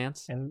products of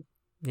plants.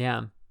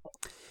 Yeah.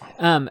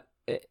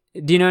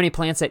 Do you know any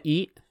plants that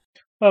eat?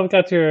 Well, we've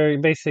got your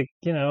basic,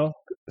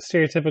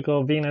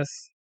 stereotypical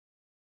Venus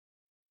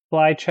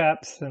fly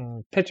traps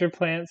and pitcher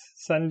plants,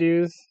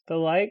 sundews, the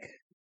like,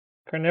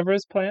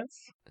 carnivorous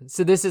plants.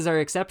 So this is our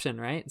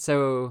exception, right?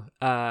 So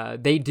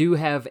they do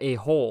have a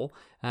hole,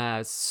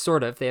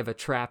 sort of. They have a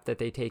trap that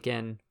they take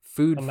in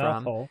food a from.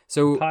 Mouth hole.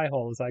 So pie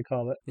hole, as I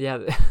call it. Yeah,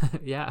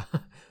 yeah.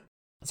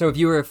 So if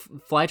you were a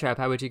fly trap,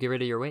 how would you get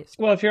rid of your waste?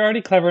 Well, if you're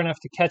already clever enough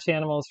to catch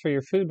animals for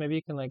your food, maybe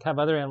you can have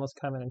other animals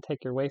come in and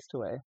take your waste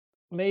away.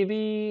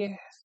 Maybe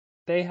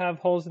they have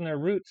holes in their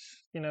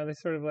roots. They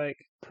sort of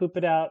poop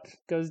it out,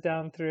 goes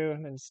down through,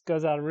 and then just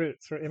goes out of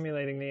roots, for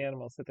emulating the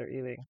animals that they're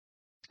eating.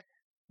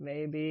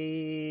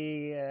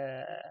 Maybe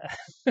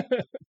those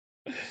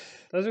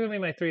are going to be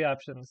my three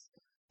options.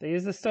 They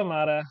use the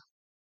stomata,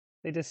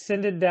 they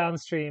descend it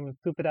downstream and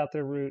poop it out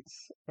their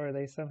roots, or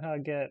they somehow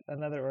get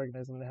another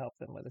organism to help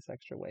them with this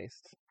extra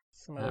waste.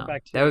 Some other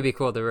bacteria. That would be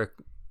cool.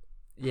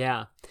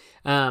 Yeah.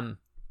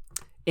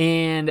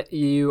 And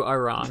you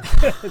are wrong.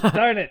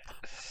 Darn it.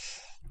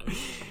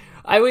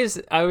 I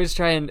was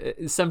trying.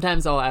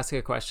 Sometimes I'll ask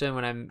a question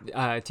when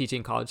I'm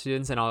teaching college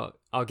students, and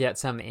I'll get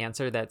some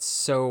answer that's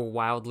so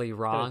wildly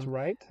wrong. That's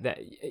right. That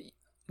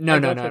no.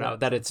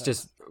 That it's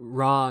just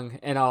wrong,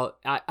 and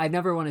I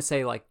never want to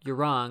say you're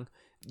wrong.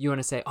 You want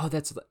to say, oh,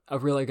 that's a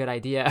really good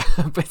idea,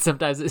 but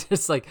sometimes it's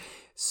just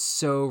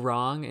so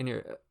wrong, and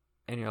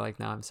you're like,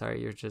 no, I'm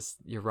sorry,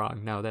 you're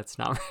wrong. No, that's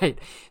not right.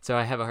 So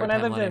I have a hard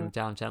time letting him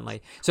down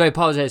gently. So I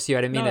apologize to you.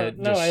 I didn't mean to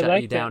just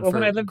shut you down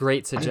for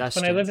great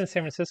suggestions. When I lived in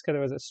San Francisco,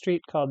 there was a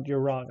street called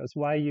You're Wrong. It was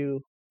YURONG.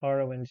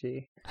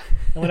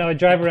 And when I would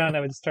drive around, I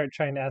would start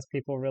trying to ask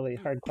people really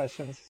hard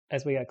questions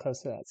as we got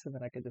close to that. So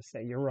then I could just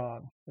say, you're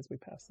wrong, as we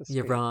passed the street.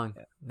 You're wrong.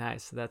 Yeah.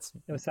 Nice. It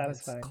was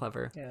satisfying. That's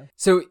clever. Yeah.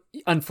 So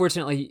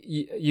unfortunately,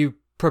 you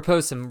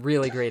proposed some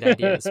really great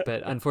ideas,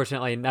 but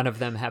unfortunately, none of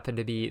them happen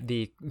to be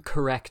the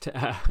correct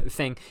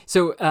thing.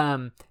 So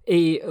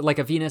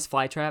a Venus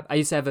flytrap. I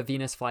used to have a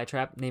Venus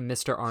flytrap named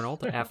Mr.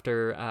 Arnold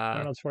after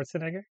Arnold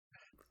Schwarzenegger?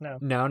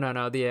 No.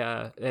 No.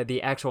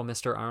 The actual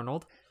Mr.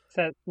 Arnold.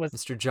 Was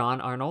Mr.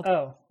 John Arnold.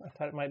 Oh, I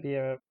thought it might be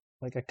a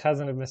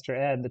cousin of Mr.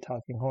 Ed, the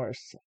talking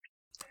horse.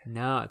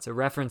 No, it's a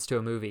reference to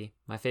a movie,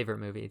 my favorite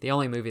movie, the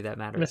only movie that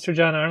matters. Mr.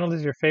 John Arnold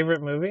is your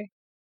favorite movie?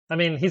 I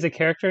mean, he's a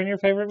character in your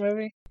favorite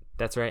movie?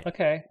 That's right.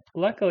 Okay.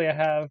 Luckily, I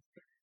have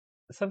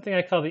something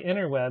I call the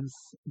interwebs.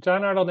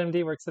 John Arnold,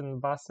 MD, works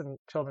in Boston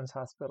Children's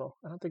Hospital.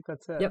 I don't think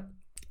that's it. Yep.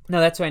 No,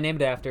 that's who I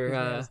named it after.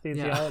 He's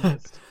an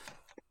anesthesiologist.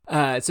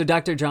 So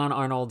Dr. John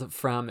Arnold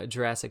from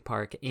Jurassic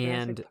Park. So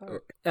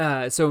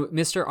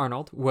Mr.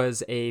 Arnold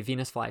was a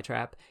Venus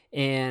flytrap,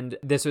 and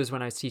this was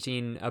when I was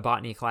teaching a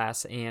botany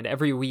class, and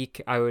every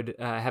week I would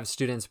have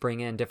students bring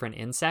in different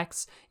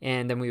insects,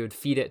 and then we would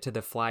feed it to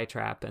the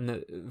flytrap. And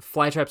the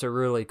flytraps are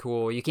really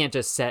cool. You can't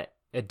just set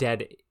a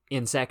dead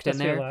insect That's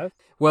in there. alive?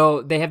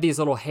 Well, they have these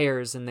little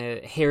hairs, and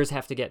the hairs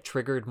have to get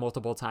triggered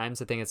multiple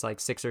times. I think it's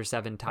like 6 or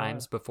 7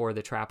 times before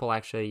the trap will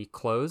actually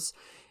close,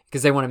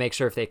 because they want to make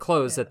sure if they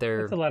close that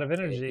they're. That's a lot of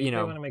energy. You know,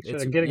 they want to make sure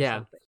they're getting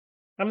something.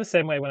 I'm the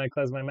same way when I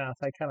close my mouth.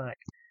 I kind of like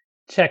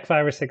check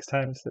 5 or 6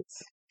 times.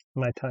 It's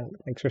my tongue,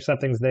 make sure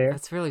something's there.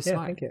 That's really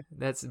smart. Thank you.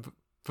 That's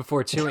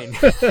before chewing.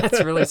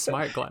 That's really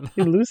smart, Glenn.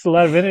 You lose a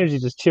lot of energy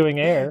just chewing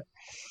air.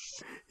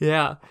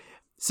 Yeah.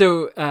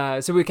 So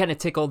we kind of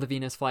tickled the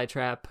Venus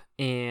flytrap,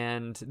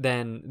 and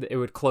then it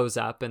would close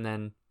up, and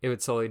then it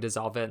would slowly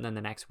dissolve it, and then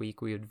the next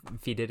week we would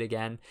feed it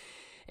again.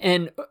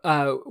 And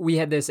we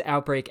had this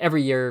outbreak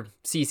every year.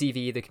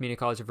 CCV, the Community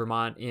College of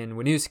Vermont in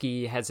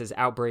Winooski, has this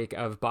outbreak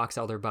of box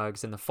elder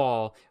bugs in the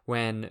fall,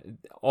 when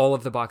all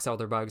of the box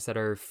elder bugs that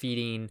are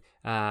feeding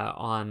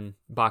on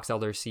box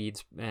elder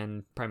seeds,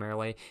 and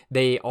primarily,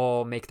 they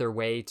all make their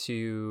way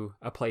to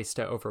a place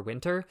to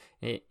overwinter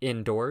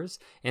indoors.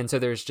 And so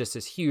there's just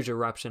this huge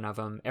eruption of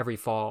them every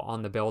fall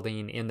on the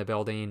building, in the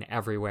building,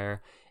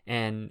 everywhere.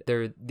 And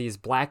they're these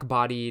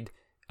black-bodied,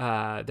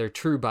 they're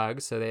true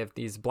bugs, so they have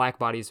these black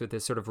bodies with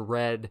this sort of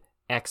red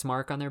X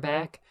mark on their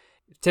back.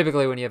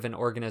 Typically, when you have an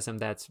organism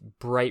that's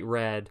bright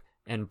red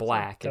and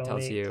black, it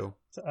tells you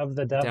it's of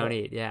the devil. Don't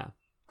eat.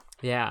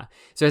 Yeah.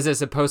 So it's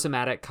this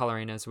aposematic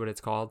coloring is what it's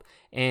called,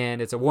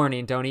 and it's a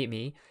warning: don't eat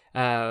me.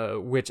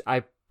 Which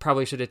I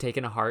probably should have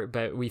taken to heart,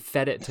 but we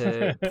fed it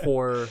to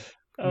poor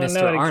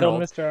Mr. Arnold.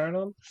 Killed Mr.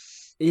 Arnold.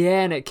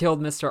 Yeah, and it killed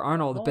Mr.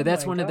 Arnold. But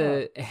that's one of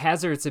the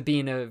hazards of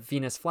being a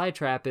Venus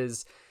flytrap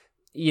is.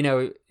 You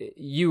know,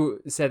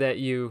 you said that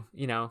you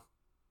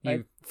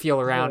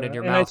feel around in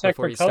your mouth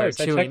before you start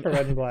chewing. I check for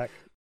red and black.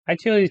 I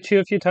chew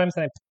a few times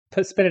and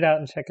I spit it out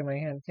and check in my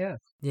hand. Yeah.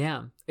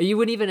 Yeah. You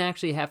wouldn't even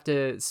actually have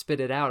to spit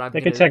it out. They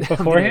could check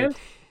beforehand?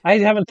 I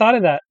haven't thought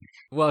of that.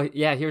 Well,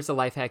 yeah, here's a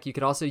life hack. You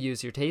could also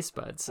use your taste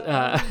buds.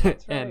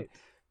 That's right.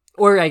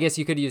 Or I guess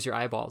you could use your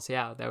eyeballs.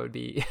 Yeah, that would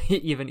be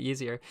even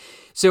easier.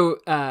 So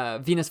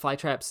Venus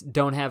flytraps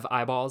don't have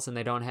eyeballs and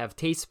they don't have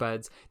taste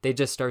buds. They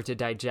just start to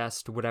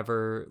digest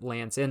whatever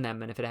lands in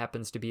them. And if it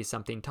happens to be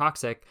something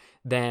toxic,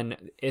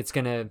 then it's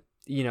going to,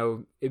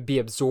 be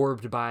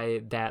absorbed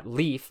by that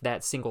leaf,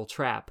 that single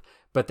trap.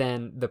 But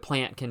then the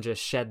plant can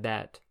just shed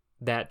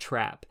that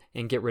trap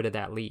and get rid of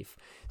that leaf.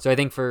 So I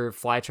think for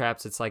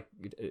flytraps, it's like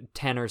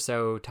 10 or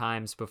so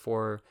times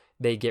before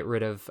they get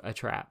rid of a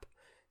trap.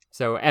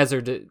 So as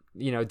they're,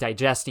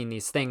 digesting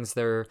these things,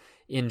 they're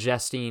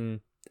ingesting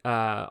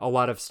a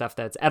lot of stuff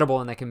that's edible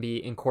and that can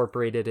be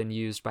incorporated and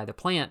used by the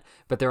plant,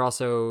 but they're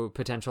also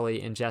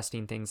potentially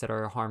ingesting things that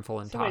are harmful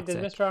and toxic.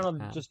 Wait, did Mr.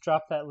 Arnold just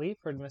drop that leaf,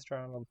 or did Mr.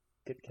 Arnold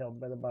get killed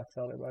by the box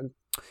elder bug?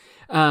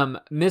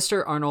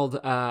 Mr. Arnold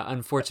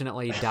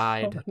unfortunately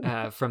died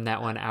from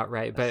that one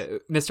outright,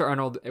 but Mr.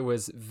 Arnold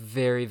was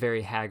very,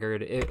 very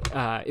haggard.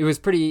 It was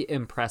pretty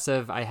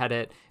impressive. I had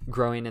it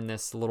growing in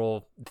this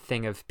little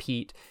thing of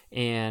peat,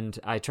 and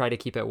I tried to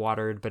keep it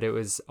watered, but it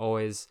was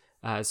always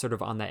sort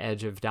of on the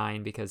edge of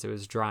dying because it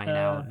was drying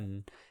out,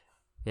 and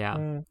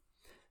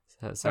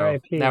so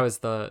that was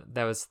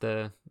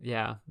the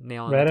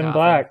nail in red the and coffin.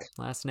 black,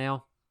 last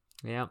nail.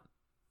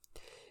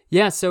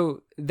 Yeah,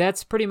 so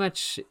that's pretty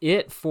much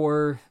it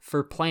for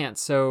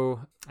plants. So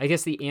I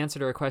guess the answer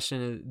to our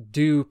question is,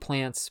 do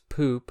plants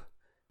poop?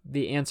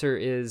 The answer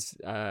is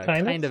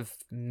kind of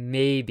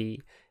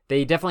maybe.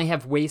 They definitely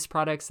have waste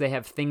products. They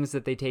have things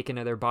that they take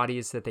into their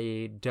bodies that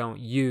they don't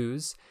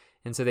use.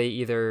 And so they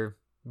either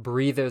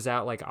breathe those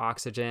out like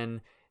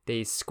oxygen,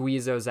 they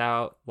squeeze those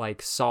out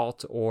like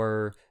salt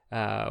or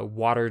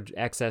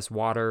excess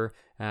water,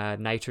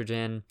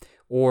 nitrogen,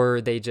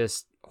 or they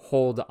just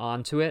hold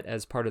onto it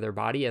as part of their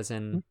body, as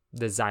in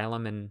the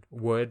xylem and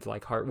wood,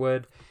 like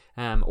heartwood,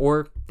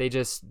 or they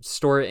just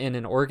store it in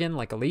an organ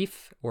like a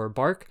leaf or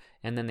bark,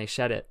 and then they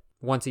shed it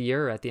once a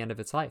year at the end of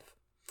its life.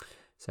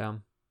 So,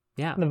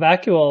 yeah. The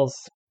vacuoles.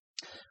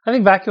 I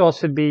think vacuoles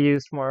should be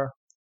used more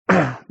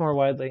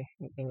widely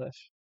in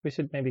English. We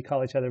should maybe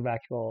call each other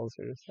vacuoles,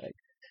 or just like,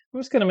 I'm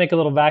just going to make a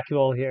little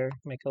vacuole here,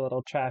 make a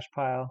little trash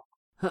pile.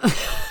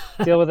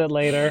 Deal with it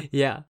later.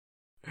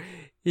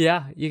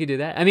 Yeah, you could do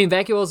that. I mean,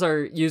 vacuoles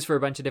are used for a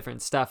bunch of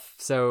different stuff.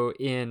 So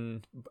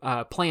in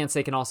plants,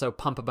 they can also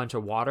pump a bunch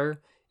of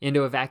water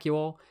into a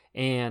vacuole.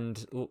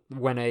 And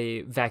when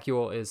a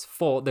vacuole is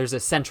full, there's a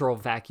central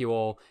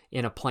vacuole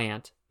in a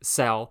plant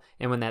cell.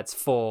 And when that's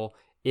full,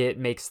 it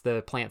makes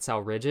the plant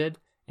cell rigid.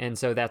 And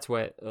so that's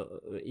what,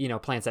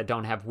 plants that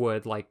don't have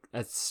wood, like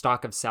a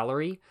stalk of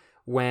celery,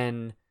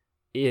 when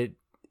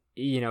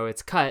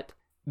it's cut,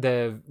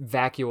 the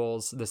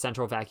vacuoles, the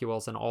central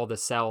vacuoles and all the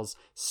cells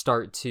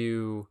start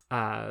to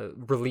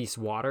release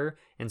water,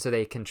 and so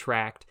they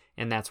contract,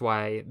 and that's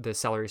why the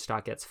celery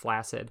stalk gets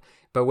flaccid.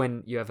 But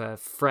when you have a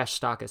fresh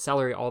stalk of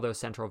celery, all those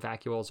central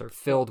vacuoles are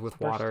filled with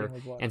water,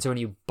 and so when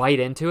you bite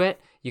into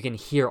it, you can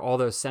hear all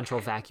those central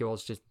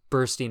vacuoles just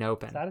bursting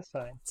open.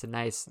 Satisfying. It's a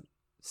nice,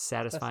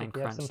 satisfying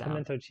crunch sound. You have some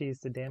pimento cheese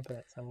to dampen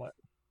it somewhat,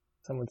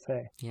 some would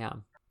say. Yeah.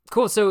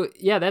 Cool. So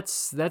yeah,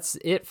 that's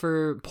it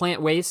for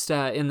plant waste.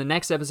 In the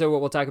next episode, what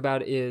we'll talk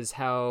about is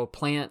how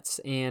plants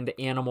and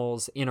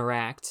animals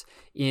interact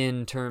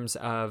in terms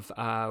of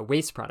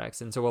waste products.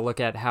 And so we'll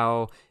look at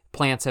how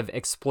plants have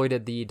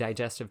exploited the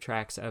digestive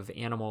tracts of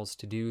animals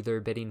to do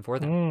their bidding for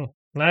them.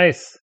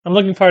 Nice. I'm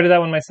looking forward to that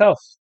one myself.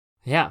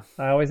 Yeah.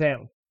 I always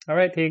am. All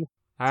right, Teague.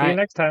 See you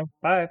next time.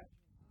 Bye.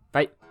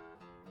 Bye.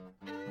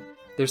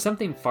 There's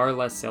something far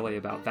less silly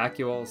about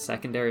vacuoles,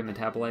 secondary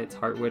metabolites,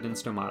 heartwood, and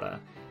stomata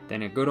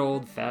than a good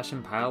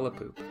old-fashioned pile of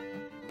poop.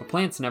 But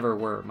plants never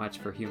were much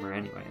for humor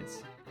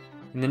anyways.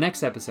 In the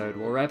next episode,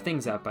 we'll wrap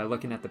things up by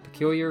looking at the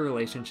peculiar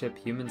relationship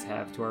humans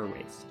have to our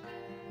waste.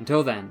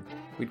 Until then,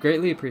 we'd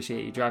greatly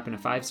appreciate you dropping a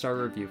 5-star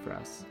review for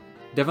us.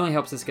 It definitely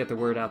helps us get the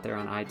word out there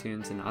on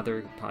iTunes and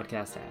other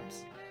podcast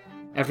apps.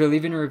 After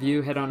leaving a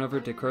review, head on over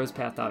to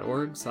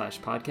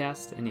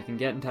crowspath.org/podcast, and you can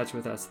get in touch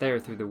with us there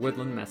through the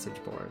Woodland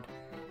message board.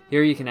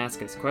 Here you can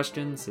ask us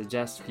questions,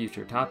 suggest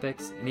future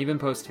topics, and even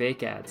post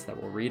fake ads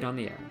that we'll read on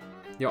the air.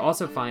 You'll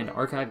also find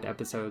archived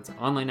episodes,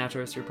 online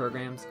natural history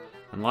programs,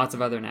 and lots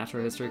of other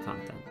natural history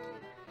content.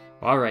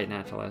 Alright,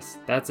 naturalists,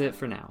 that's it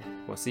for now.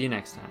 We'll see you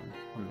next time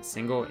on the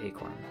Single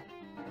Acorn.